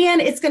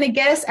 and it's going to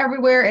get us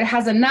everywhere. It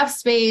has enough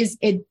space.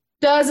 It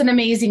does an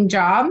amazing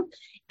job.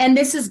 And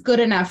this is good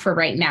enough for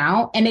right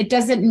now. And it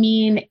doesn't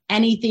mean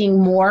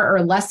anything more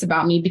or less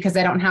about me because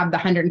I don't have the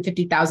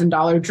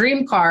 $150,000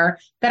 dream car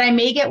that I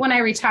may get when I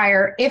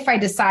retire, if I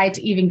decide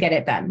to even get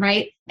it then,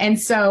 right? And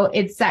so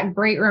it's that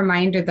great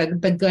reminder,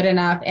 the good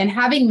enough, and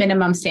having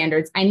minimum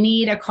standards. I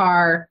need a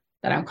car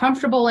that I'm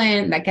comfortable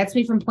in, that gets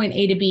me from point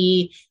A to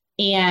B,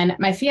 and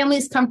my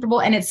family's comfortable,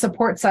 and it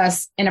supports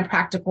us in a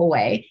practical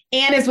way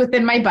and is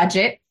within my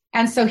budget.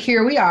 And so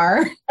here we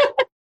are.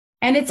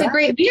 And it's a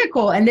great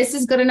vehicle. And this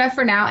is good enough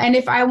for now. And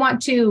if I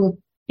want to,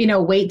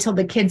 wait till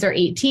the kids are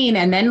 18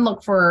 and then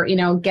look for,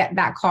 get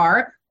that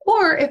car.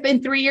 Or if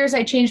in 3 years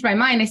I change my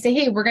mind, I say,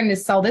 hey, we're going to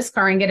sell this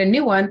car and get a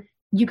new one.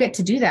 You get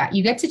to do that.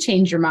 You get to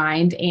change your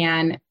mind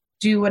and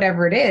do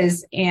whatever it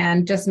is.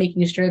 And just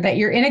making sure that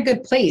you're in a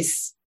good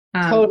place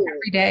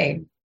every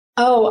day.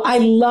 Oh, I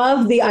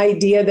love the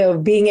idea, though,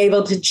 of being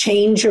able to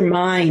change your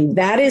mind.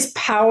 That is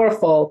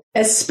powerful,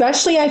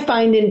 especially I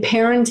find in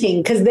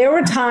parenting, because there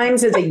were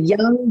times as a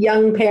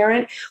young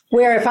parent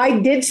where if I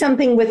did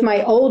something with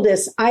my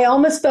oldest, I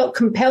almost felt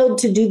compelled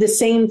to do the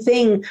same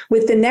thing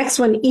with the next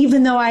one,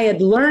 even though I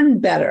had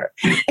learned better.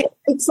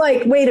 It's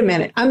like, wait a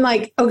minute. I'm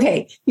like,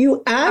 okay,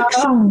 you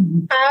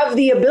actually have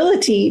the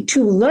ability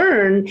to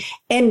learn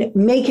and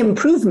make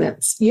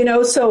improvements,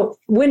 so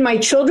when my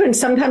children,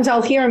 sometimes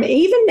I'll hear them,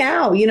 even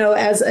now,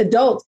 as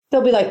adults,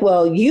 they'll be like,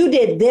 well, you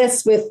did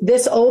this with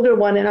this older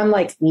one. And I'm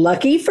like,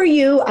 lucky for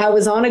you, I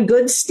was on a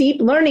good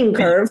steep learning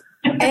curve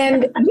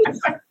and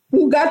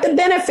you got the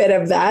benefit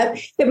of that.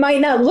 It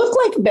might not look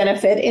like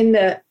benefit in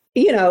the,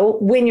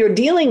 when you're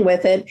dealing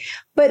with it,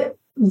 but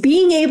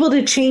being able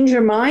to change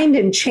your mind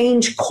and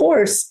change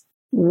course.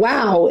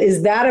 Wow.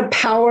 Is that a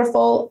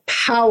powerful,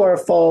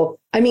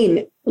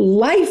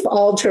 life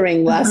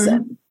altering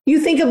lesson? You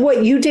think of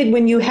what you did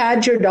when you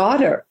had your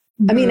daughter.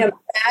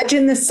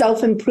 Imagine the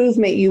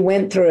self-improvement you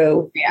went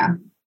through. Yeah.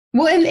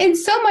 Well, and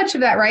so much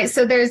of that, right?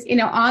 So there's,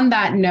 on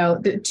that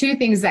note, the two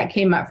things that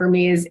came up for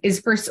me is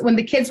first, when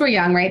the kids were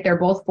young, right? They're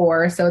both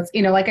 4. So it's,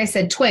 like I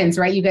said, twins,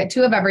 right? You get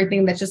 2 of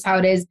everything. That's just how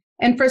it is.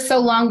 And for so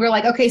long, we're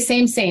like, okay,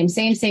 same.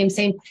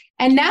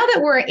 And now that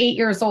we're 8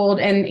 years old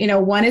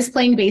and, one is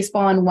playing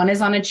baseball and one is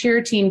on a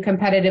cheer team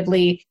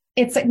competitively,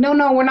 it's like, no,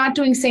 we're not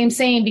doing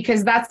same,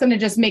 because that's going to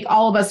just make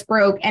all of us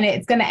broke. And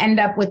it's going to end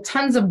up with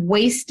tons of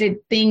wasted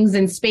things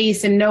in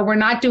space. And no, we're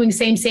not doing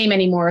same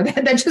anymore.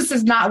 That just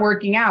is not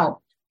working out.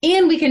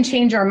 And we can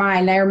change our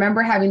mind. I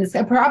remember having this,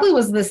 it probably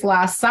was this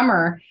last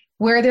summer,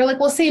 where they're like,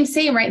 well,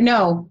 same, right?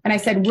 No. And I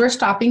said, we're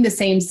stopping the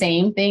same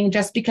thing.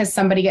 Just because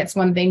somebody gets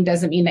one thing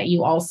doesn't mean that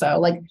you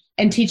also,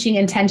 and teaching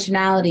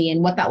intentionality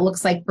and what that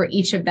looks like for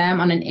each of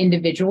them on an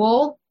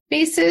individual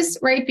basis,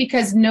 right?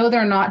 Because no,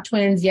 they're not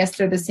twins. Yes,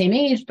 they're the same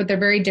age, but they're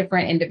very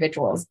different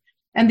individuals.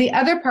 And the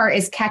other part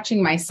is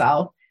catching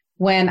myself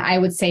when I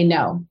would say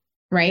no,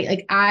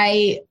 right?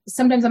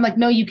 Sometimes I'm like,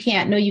 no, you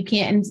can't.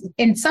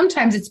 And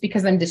sometimes it's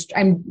because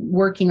I'm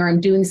working or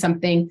I'm doing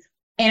something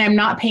and I'm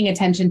not paying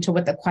attention to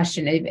what the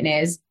question even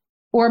is.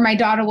 Or my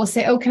daughter will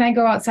say, oh, can I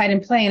go outside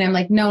and play? And I'm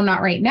like, no,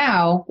 not right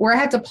now. Or I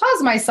had to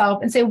pause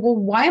myself and say, well,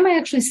 why am I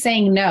actually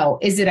saying no?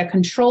 Is it a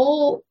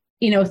control,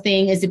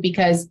 thing? Is it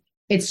because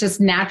it's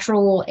just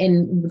natural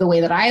in the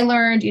way that I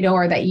learned,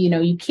 or that,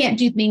 you can't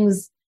do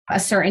things a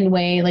certain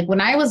way. Like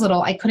when I was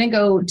little, I couldn't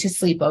go to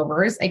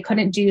sleepovers. I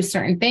couldn't do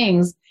certain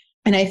things.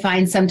 And I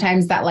find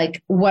sometimes that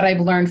what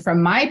I've learned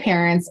from my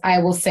parents,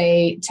 I will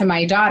say to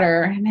my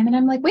daughter, and then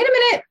I'm like, wait a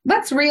minute,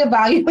 let's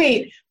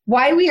reevaluate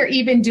why we are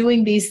even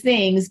doing these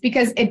things,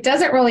 because it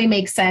doesn't really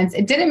make sense.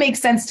 It didn't make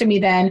sense to me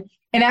then.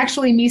 And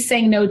actually me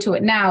saying no to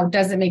it now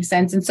doesn't make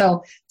sense. And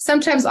so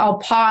sometimes I'll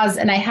pause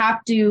and I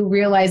have to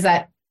realize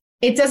that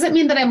it doesn't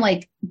mean that I'm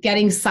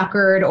getting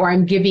suckered or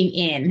I'm giving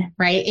in,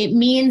 right? It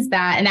means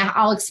that, and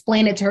I'll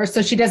explain it to her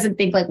so she doesn't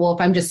think well, if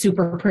I'm just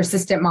super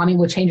persistent, mommy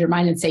will change her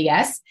mind and say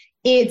yes.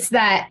 It's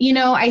that,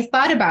 I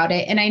thought about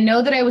it and I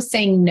know that I was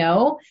saying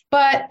no,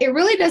 but it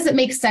really doesn't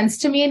make sense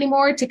to me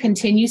anymore to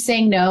continue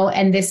saying no.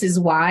 And this is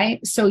why.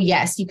 So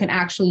yes, you can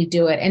actually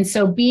do it. And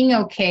so being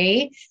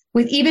okay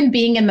with even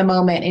being in the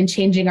moment and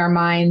changing our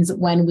minds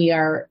when we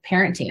are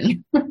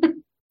parenting.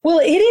 Well,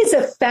 it is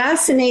a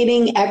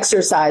fascinating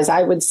exercise,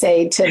 I would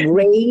say, to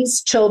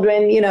raise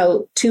children,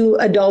 to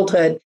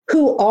adulthood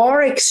who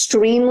are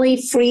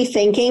extremely free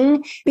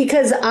thinking,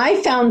 because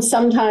I found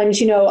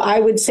sometimes, I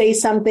would say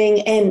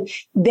something and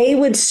they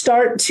would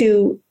start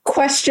to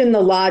question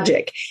the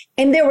logic.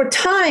 And there were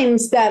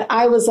times that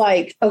I was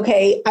like,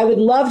 okay, I would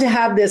love to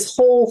have this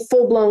whole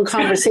full-blown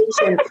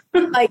conversation.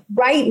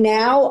 Right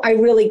now, I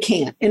really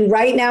can't. And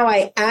right now,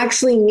 I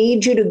actually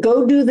need you to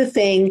go do the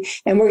thing.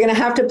 And we're going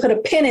to have to put a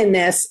pin in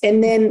this.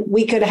 And then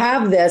we could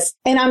have this.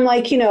 And I'm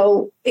like,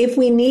 if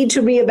we need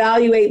to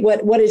reevaluate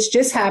what has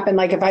just happened,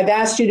 like if I've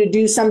asked you to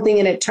do something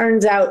and it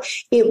turns out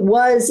it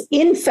was,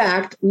 in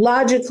fact,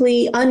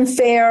 logically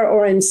unfair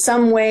or in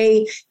some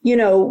way,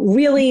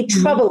 really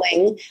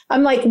troubling,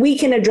 I'm like, we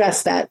can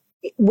address that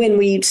when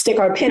we stick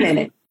our pin in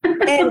it.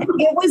 And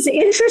it was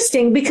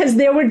interesting because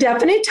there were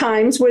definite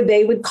times where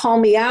they would call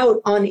me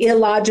out on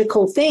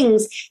illogical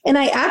things. And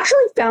I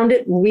actually found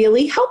it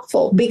really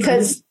helpful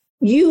because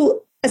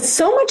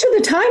so much of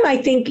the time, I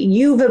think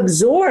you've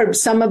absorbed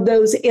some of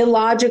those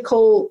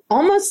illogical,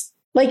 almost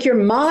like your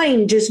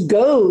mind just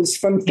goes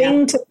from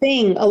thing to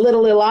thing a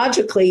little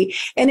illogically.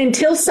 And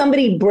until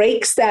somebody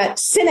breaks that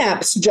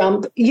synapse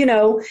jump,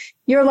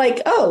 you're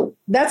like, oh,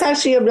 that's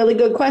actually a really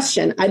good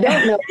question. I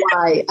don't know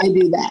why I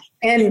do that.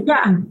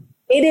 And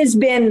it has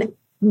been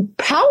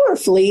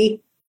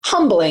powerfully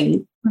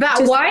humbling.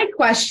 That why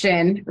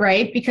question,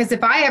 right? Because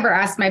if I ever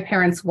asked my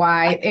parents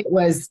why, it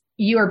was,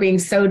 you are being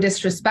so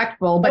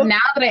disrespectful. But now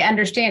that I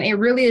understand, it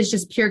really is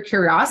just pure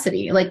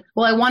curiosity. Like,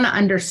 well, I want to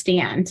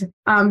understand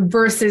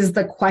versus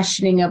the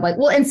questioning of like,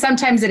 well, and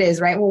sometimes it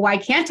is, right? Well, why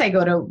can't I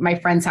go to my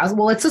friend's house?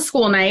 Well, it's a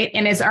school night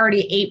and it's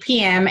already 8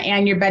 p.m.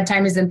 and your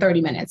bedtime is in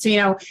 30 minutes.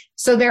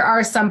 So there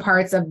are some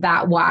parts of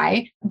that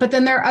why. But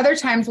then there are other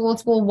times,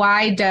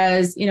 why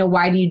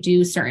do you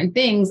do certain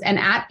things? And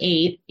at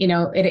 8,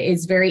 it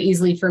is very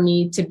easily for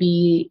me to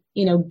be,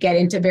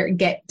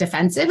 get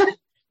defensive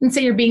and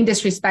say you're being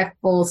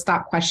disrespectful,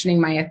 stop questioning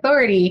my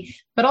authority,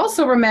 but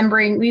also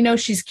remembering,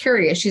 she's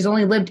curious. She's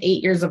only lived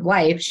 8 years of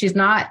life. She's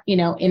not,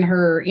 in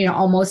her,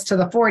 almost to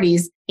the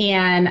 40s.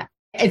 And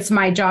it's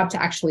my job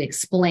to actually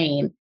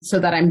explain so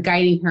that I'm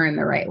guiding her in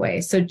the right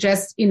way. So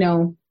just,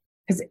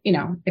 because,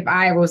 if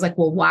I was like,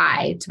 well,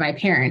 why to my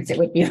parents, it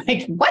would be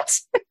like, what?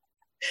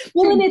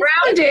 Well, and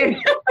grounded.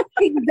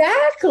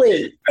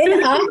 Exactly.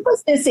 And I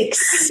was this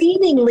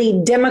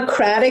exceedingly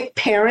democratic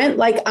parent.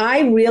 Like,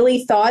 I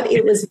really thought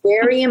it was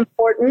very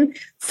important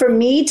for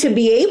me to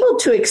be able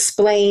to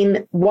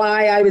explain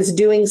why I was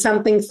doing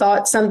something,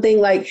 thought something.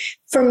 Like,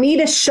 for me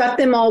to shut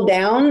them all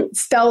down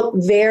felt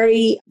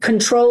very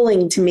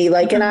controlling to me.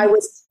 Like, and I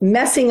was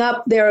messing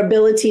up their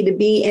ability to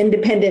be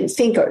independent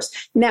thinkers.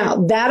 Now,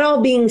 that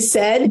all being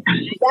said,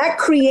 that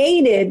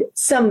created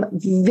some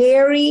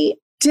very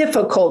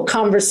difficult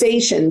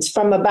conversations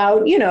from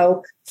about,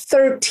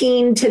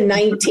 13 to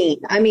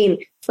 19. I mean,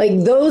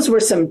 like, those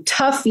were some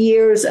tough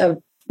years of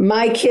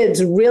my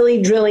kids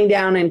really drilling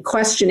down and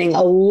questioning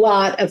a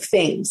lot of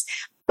things.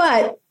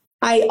 But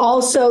I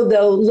also,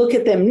 though, look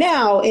at them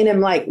now and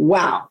I'm like,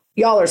 wow,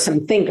 y'all are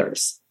some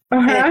thinkers.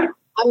 And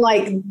I'm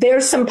like,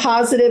 there's some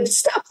positive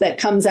stuff that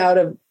comes out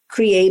of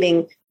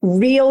creating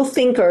real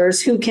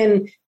thinkers who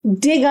can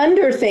dig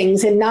under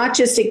things and not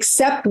just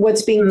accept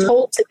what's being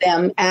told to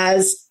them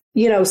as,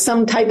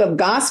 some type of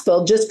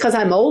gospel just because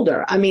I'm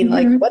older. I mean,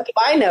 like, what do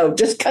I know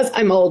just because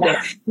I'm older?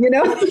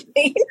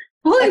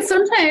 Well, and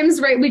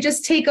sometimes, right, we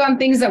just take on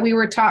things that we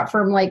were taught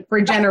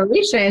for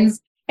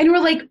generations. And we're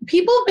like,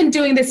 people have been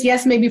doing this,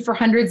 yes, maybe for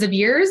hundreds of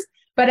years.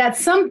 But at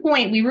some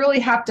point, we really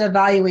have to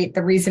evaluate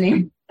the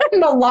reasoning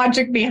and the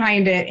logic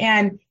behind it.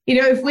 And,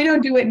 if we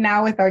don't do it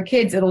now with our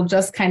kids, it'll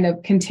just kind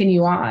of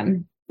continue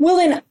on. Well,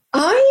 and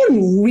I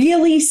am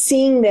really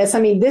seeing this.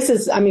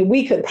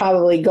 We could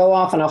probably go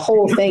off on a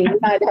whole thing. We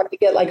might have to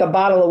get like a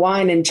bottle of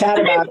wine and chat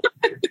about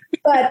it.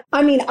 But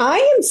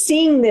I am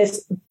seeing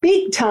this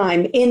big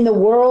time in the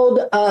world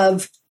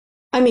of,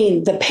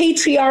 the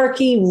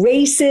patriarchy,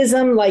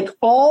 racism, like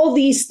all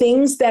these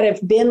things that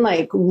have been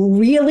like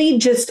really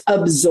just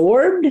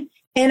absorbed.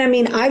 And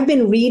I've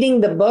been reading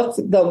the book,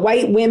 The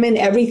White Women,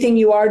 Everything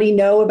You Already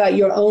Know About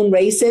Your Own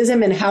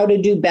Racism and How to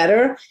Do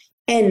Better.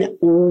 And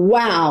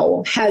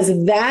wow, has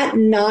that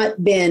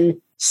not been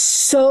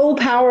so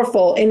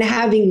powerful in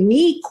having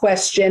me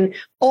question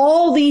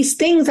all these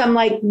things? I'm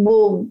like,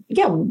 well,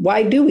 yeah,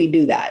 why do we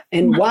do that?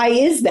 And why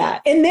is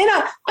that? And then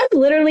I'm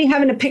literally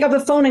having to pick up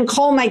the phone and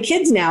call my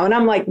kids now. And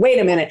I'm like, wait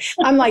a minute.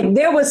 I'm like,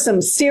 there was some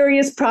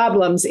serious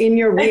problems in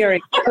your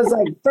rearing. I was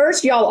like,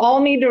 first, y'all all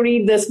need to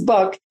read this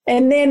book.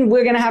 And then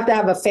we're going to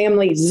have a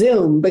family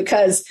Zoom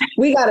because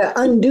we got to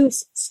undo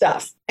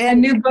stuff.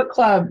 And a new book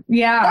club.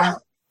 Yeah.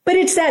 But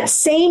it's that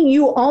same,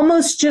 you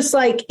almost just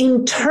like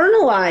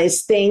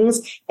internalize things.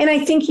 And I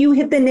think you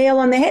hit the nail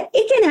on the head.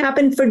 It can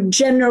happen for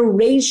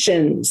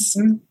generations.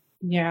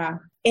 Yeah.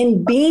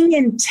 And being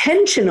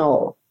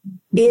intentional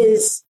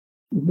is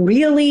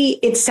really,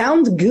 it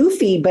sounds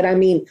goofy, but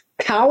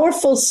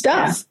powerful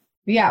stuff.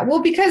 Yeah.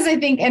 Well, because I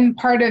think, and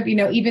part of,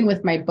 even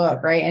with my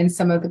book, right, and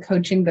some of the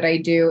coaching that I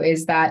do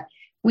is that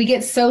we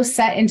get so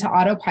set into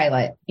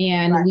autopilot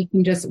and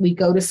we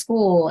go to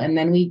school and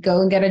then we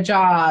go and get a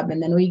job and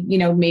then we,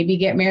 maybe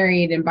get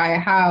married and buy a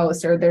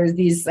house, or there's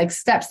these like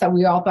steps that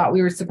we all thought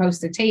we were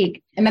supposed to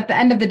take. And at the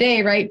end of the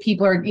day, right,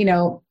 people are,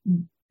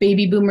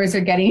 baby boomers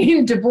are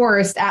getting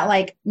divorced at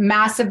like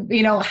massive,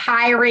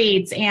 high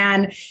rates,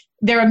 and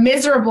they're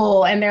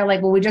miserable. And they're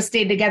like, well, we just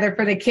stayed together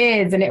for the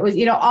kids. And it was,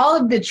 all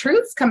of the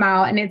truths come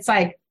out, and it's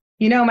like,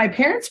 my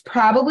parents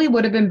probably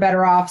would have been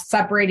better off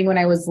separating when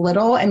I was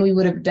little, and we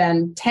would have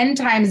done 10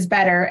 times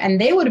better,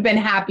 and they would have been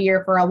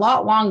happier for a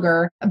lot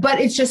longer. But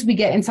it's just, we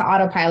get into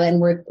autopilot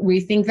and we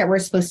think that we're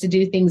supposed to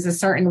do things a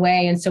certain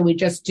way. And so we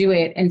just do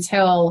it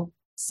until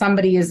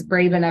somebody is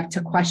brave enough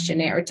to question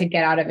it or to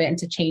get out of it and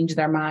to change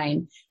their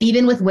mind.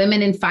 Even with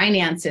women in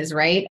finances,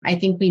 right? I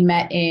think we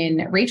met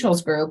in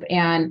Rachel's group,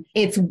 and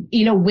it's,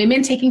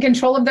 women taking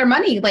control of their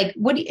money. Like,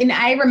 and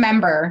I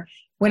remember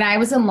when I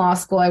was in law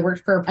school, I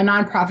worked for a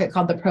nonprofit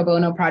called the Pro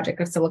Bono Project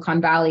of Silicon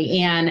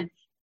Valley, and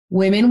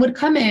women would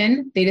come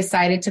in. They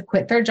decided to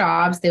quit their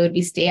jobs. They would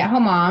be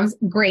stay-at-home moms.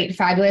 Great,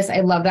 fabulous.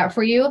 I love that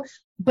for you.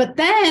 But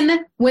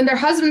then when their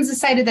husbands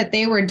decided that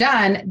they were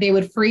done, they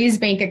would freeze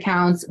bank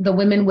accounts. The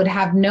women would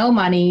have no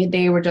money.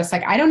 They were just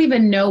like, I don't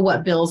even know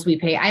what bills we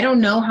pay. I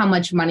don't know how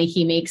much money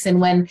he makes. And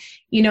when,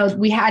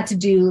 we had to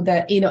do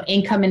the,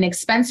 income and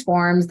expense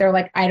forms, they're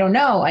like, I don't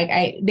know.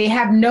 Like they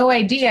have no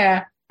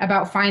idea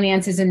about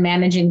finances and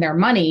managing their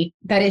money,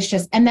 that it's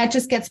just, and that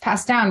just gets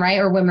passed down, right?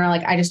 Or women are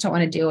like, I just don't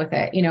want to deal with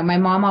it. My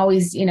mom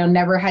always,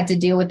 never had to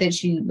deal with it.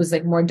 She was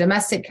like more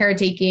domestic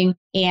caretaking.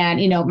 And,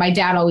 my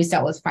dad always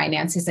dealt with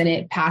finances, and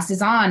it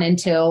passes on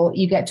until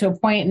you get to a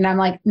point. And I'm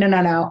like,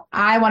 no.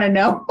 I want to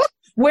know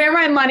where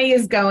my money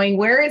is going,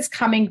 where it's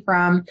coming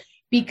from.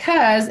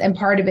 Because, and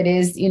part of it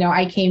is,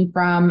 I came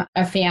from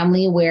a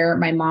family where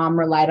my mom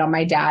relied on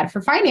my dad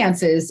for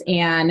finances,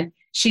 and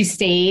she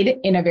stayed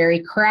in a very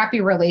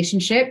crappy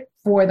relationship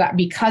for that,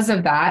 because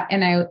of that.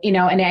 And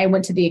I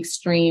went to the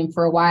extreme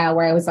for a while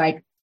where I was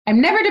like, I'm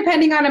never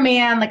depending on a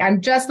man. Like,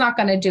 I'm just not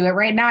going to do it.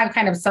 Right now, I've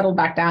kind of settled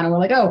back down, and we're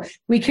like, oh,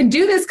 we can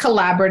do this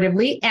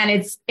collaboratively,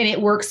 and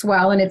it works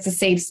well, and it's a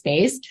safe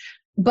space.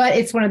 But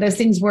it's one of those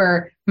things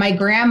where my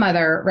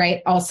grandmother,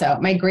 right? Also,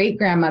 my great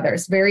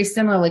grandmother's very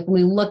similar. Like,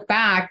 when we look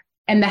back,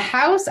 and the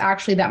house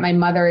actually that my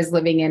mother is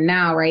living in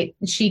now, right?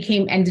 She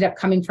ended up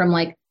coming from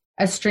like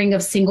a string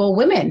of single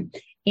women,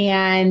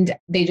 and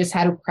they just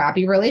had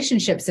crappy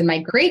relationships. And my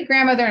great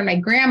grandmother and my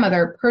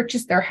grandmother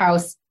purchased their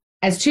house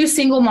as two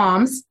single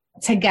moms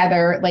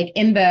together, like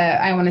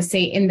I want to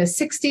say in the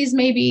 60s,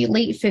 maybe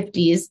late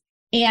 50s.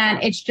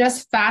 And it's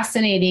just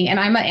fascinating. And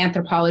I'm an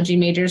anthropology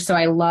major, so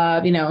I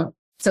love,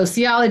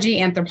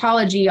 sociology,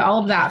 anthropology, all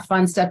of that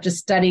fun stuff, just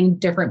studying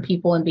different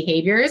people and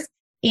behaviors.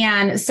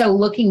 And so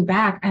looking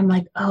back, I'm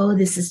like, oh,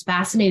 this is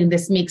fascinating.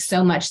 This makes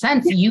so much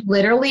sense. You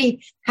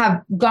literally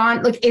have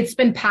gone, like, it's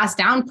been passed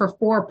down for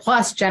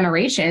 4+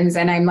 generations.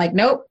 And I'm like,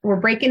 nope, we're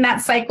breaking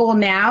that cycle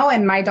now.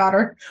 And my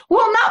daughter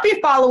will not be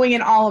following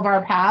in all of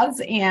our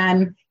paths.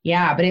 And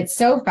yeah, but it's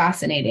so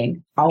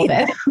fascinating, all of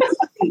it.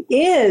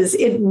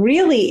 It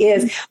really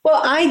is.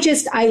 Well,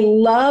 I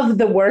love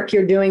the work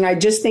you're doing. I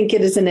just think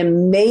it is an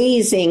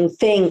amazing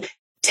thing.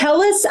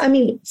 Tell us,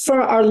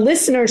 for our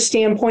listener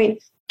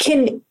standpoint,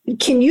 can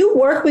you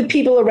work with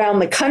people around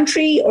the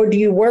country, or do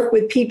you work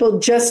with people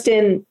just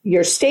in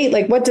your state?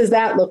 Like, what does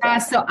that look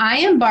like? So I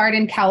am barred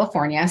in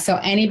California. So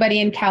anybody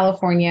in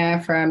California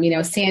from,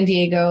 San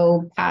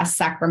Diego past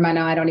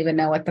Sacramento, I don't even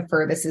know what the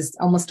furthest is,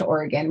 almost to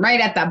Oregon,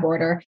 right at that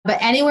border. But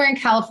anywhere in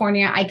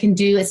California, I can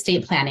do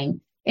estate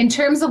planning. In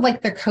terms of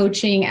like the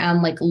coaching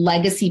and like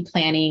legacy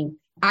planning,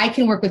 I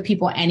can work with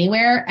people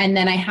anywhere. And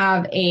then I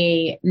have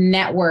a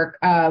network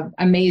of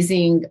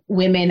amazing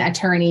women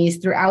attorneys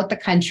throughout the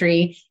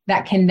country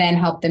that can then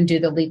help them do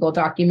the legal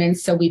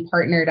documents. So we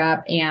partnered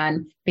up,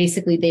 and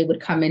basically they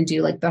would come and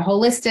do like the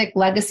holistic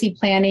legacy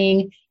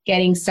planning,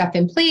 getting stuff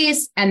in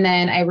place. And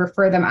then I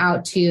refer them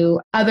out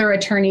to other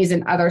attorneys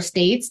in other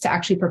states to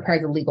actually prepare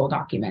the legal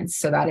documents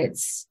so that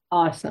it's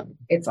awesome.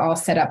 It's all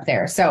set up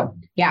there. So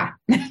yeah.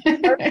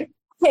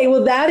 Okay,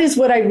 well, that is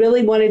what I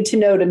really wanted to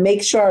know, to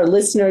make sure our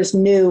listeners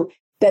knew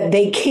that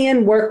they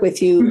can work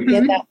with you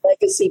in that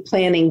legacy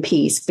planning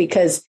piece,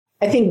 because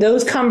I think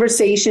those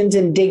conversations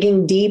and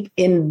digging deep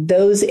in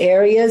those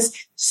areas,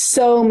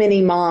 so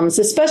many moms,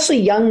 especially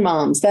young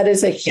moms, that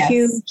is a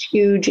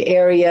huge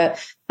area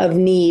of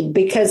need.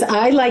 Because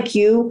I, like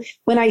you,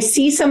 when I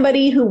see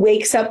somebody who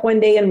wakes up one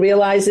day and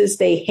realizes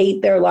they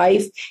hate their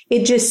life,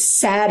 it just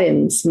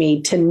saddens me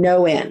to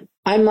no end.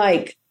 I'm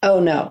like, oh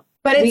no.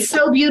 But it's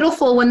so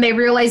beautiful when they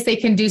realize they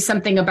can do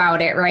something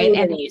about it, right?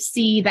 Mm-hmm. And you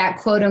see that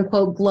quote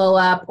unquote glow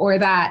up, or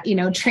that,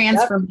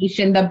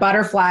 transformation, the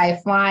butterfly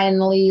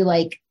finally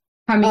like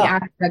coming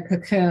out of the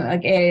cocoon.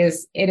 Like,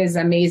 it is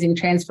amazing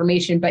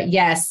transformation. But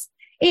yes,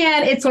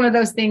 and it's one of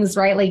those things,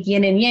 right? Like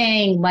yin and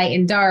yang, light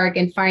and dark,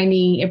 and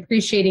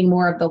appreciating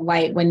more of the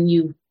light when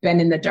you've been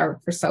in the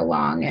dark for so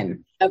long.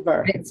 And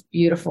it's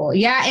beautiful.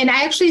 Yeah. And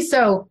I actually,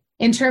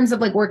 in terms of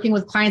like working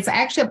with clients, I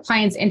actually have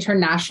clients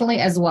internationally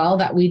as well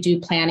that we do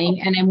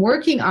planning. And I'm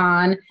working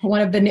on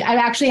I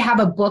actually have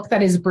a book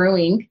that is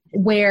brewing,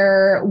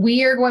 where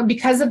we are going,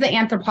 because of the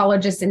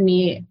anthropologist in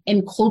me,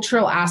 in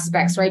cultural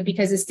aspects, right?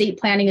 Because estate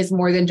planning is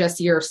more than just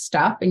your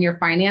stuff and your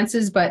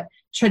finances, but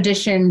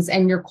traditions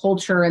and your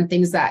culture and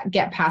things that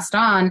get passed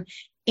on.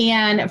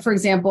 And for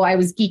example, I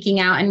was geeking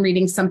out and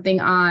reading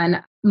something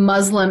on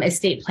Muslim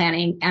estate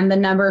planning and the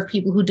number of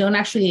people who don't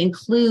actually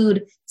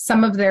include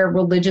some of their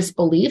religious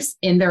beliefs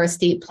in their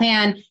estate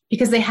plan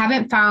because they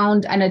haven't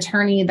found an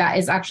attorney that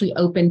is actually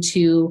open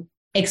to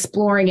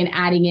exploring and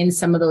adding in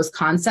some of those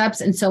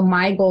concepts. And so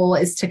my goal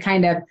is to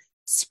kind of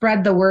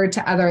spread the word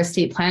to other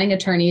estate planning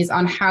attorneys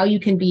on how you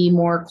can be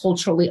more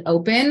culturally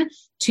open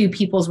to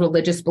people's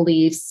religious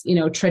beliefs,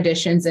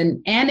 traditions,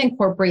 and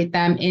incorporate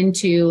them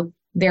into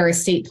their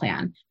estate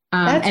plan.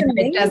 And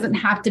it doesn't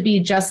have to be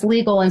just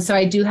legal. And so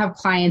I do have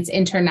clients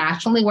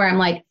internationally where I'm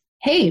like,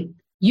 hey,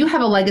 you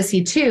have a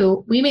legacy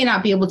too. We may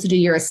not be able to do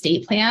your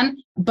estate plan,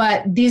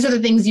 but these are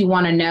the things you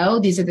want to know.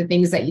 These are the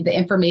things the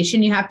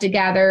information you have to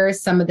gather,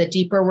 some of the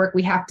deeper work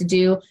we have to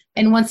do.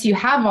 And once you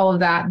have all of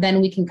that,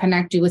 then we can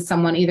connect you with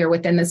someone either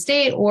within the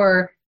state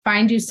or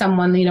find you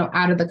someone,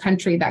 out of the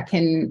country that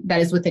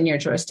is within your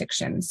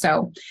jurisdiction.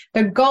 So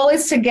the goal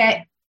is to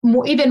get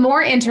even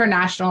more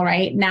international,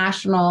 right?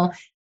 National,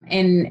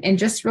 and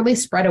just really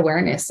spread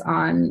awareness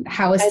on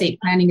how estate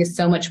planning is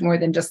so much more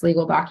than just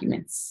legal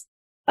documents.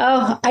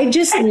 Oh, I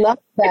just love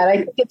that. I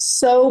think it's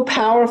so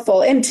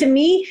powerful. And to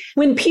me,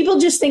 when people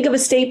just think of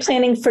estate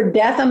planning for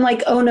death, I'm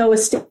like, oh no,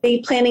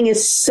 estate planning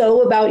is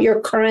so about your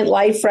current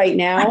life right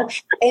now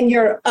and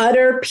your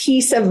utter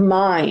peace of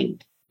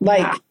mind.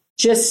 Like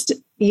just,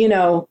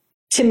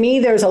 to me,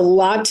 there's a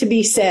lot to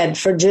be said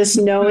for just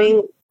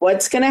knowing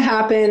what's going to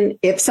happen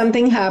if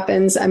something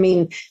happens. I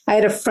mean, I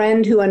had a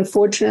friend who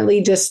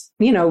unfortunately just,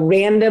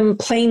 random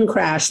plane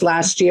crash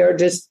last year,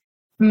 just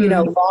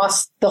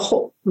lost the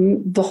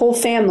whole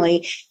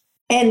family,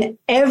 and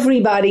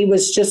everybody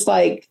was just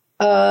like,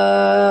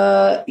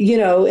 and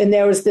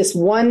there was this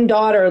one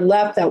daughter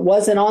left that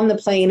wasn't on the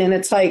plane. And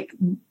it's like,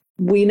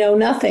 we know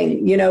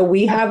nothing,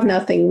 we have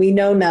nothing, we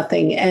know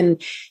nothing.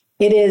 And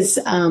it is,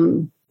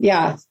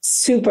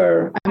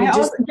 super. I mean,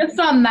 just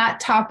on that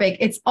topic,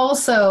 it's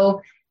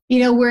also,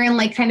 we're in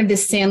like kind of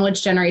this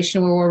sandwich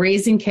generation where we're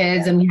raising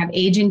kids and we have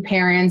aging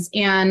parents,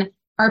 and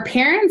our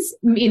parents,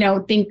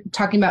 think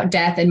talking about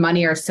death and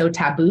money are so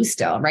taboo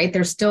still, right?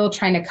 They're still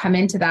trying to come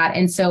into that.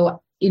 And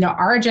so,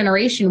 our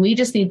generation, we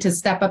just need to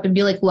step up and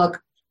be like,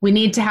 look, we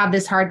need to have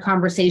this hard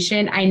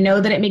conversation. I know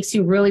that it makes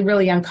you really,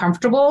 really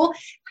uncomfortable.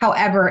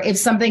 However, if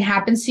something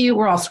happens to you,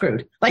 we're all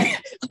screwed.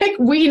 Like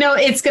we know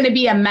it's going to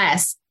be a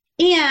mess.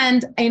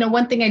 And,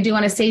 one thing I do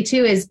want to say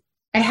too is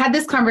I had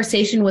this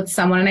conversation with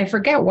someone and I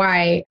forget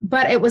why,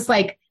 but it was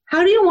like,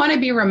 how do you want to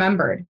be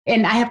remembered?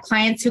 And I have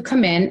clients who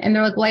come in and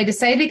they're like, well, I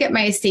decided to get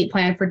my estate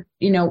plan for,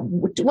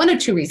 one of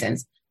two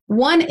reasons.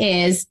 One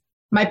is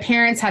my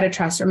parents had a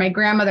trust or my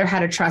grandmother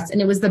had a trust and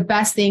it was the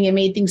best thing. It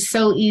made things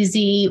so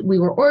easy. We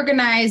were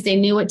organized. They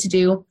knew what to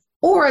do.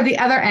 Or the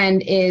other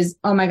end is,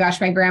 oh my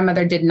gosh, my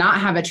grandmother did not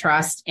have a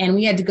trust and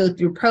we had to go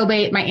through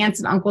probate. My aunts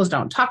and uncles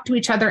don't talk to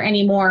each other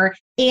anymore.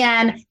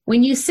 And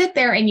when you sit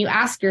there and you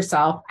ask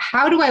yourself,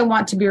 how do I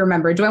want to be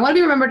remembered? Do I want to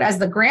be remembered as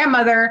the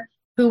grandmother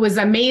who was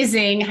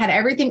amazing, had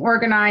everything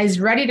organized,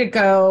 ready to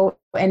go,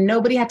 and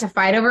nobody had to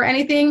fight over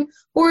anything?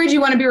 Or do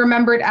you want to be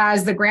remembered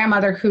as the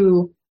grandmother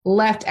who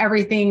left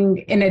everything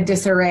in a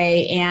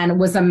disarray and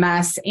was a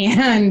mess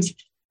and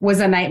was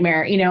a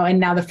nightmare,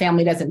 and now the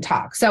family doesn't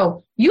talk?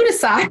 So you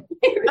decide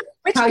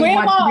which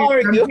grandma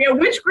are you?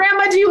 Which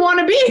grandma do you want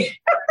to be?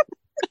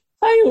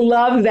 I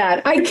love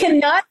that. I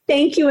cannot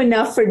thank you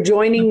enough for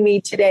joining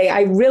me today.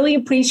 I really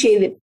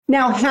appreciate it.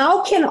 Now,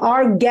 how can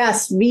our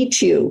guests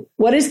reach you?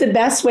 What is the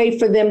best way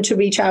for them to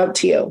reach out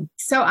to you?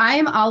 So I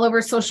am all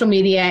over social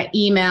media,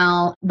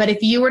 email, but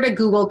if you were to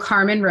Google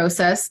Carmen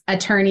Rosas,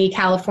 attorney,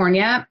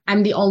 California,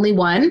 I'm the only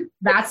one.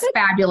 That's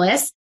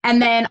fabulous.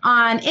 And then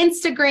on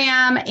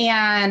Instagram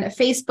and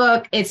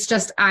Facebook, it's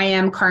just, I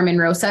am Carmen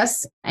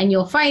Rosas, and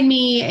you'll find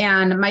me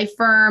and my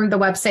firm. The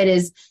website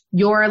is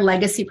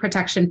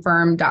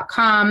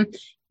yourlegacyprotectionfirm.com.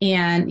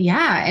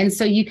 And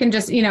so you can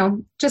just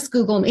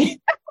Google me.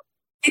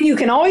 And you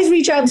can always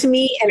reach out to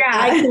me and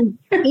I can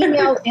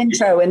email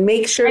intro and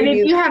make sure. And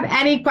if you have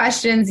any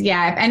questions, if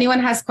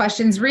anyone has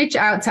questions, reach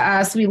out to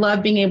us. We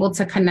love being able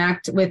to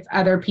connect with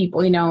other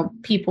people,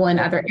 people in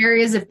other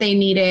areas if they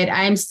need it.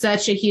 I'm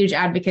such a huge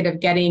advocate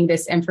of getting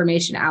this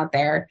information out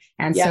there.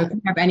 And so if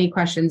you have any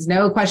questions,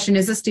 no question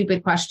is a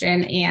stupid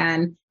question,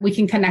 and we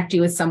can connect you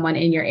with someone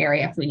in your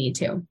area if we need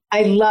to.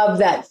 I love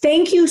that.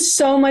 Thank you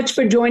so much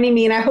for joining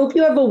me. And I hope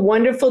you have a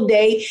wonderful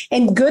day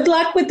and good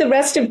luck with the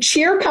rest of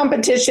cheer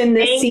competition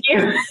this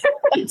season.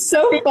 It's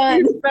so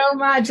fun. Thank you so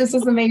much. This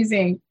was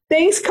amazing.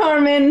 Thanks,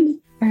 Carmen.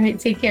 All right.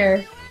 Take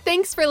care.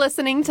 Thanks for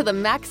listening to the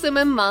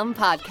Maximum Mom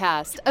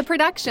Podcast, a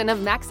production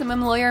of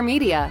Maximum Lawyer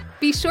Media.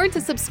 Be sure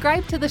to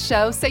subscribe to the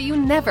show so you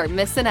never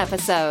miss an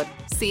episode.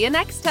 See you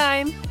next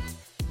time.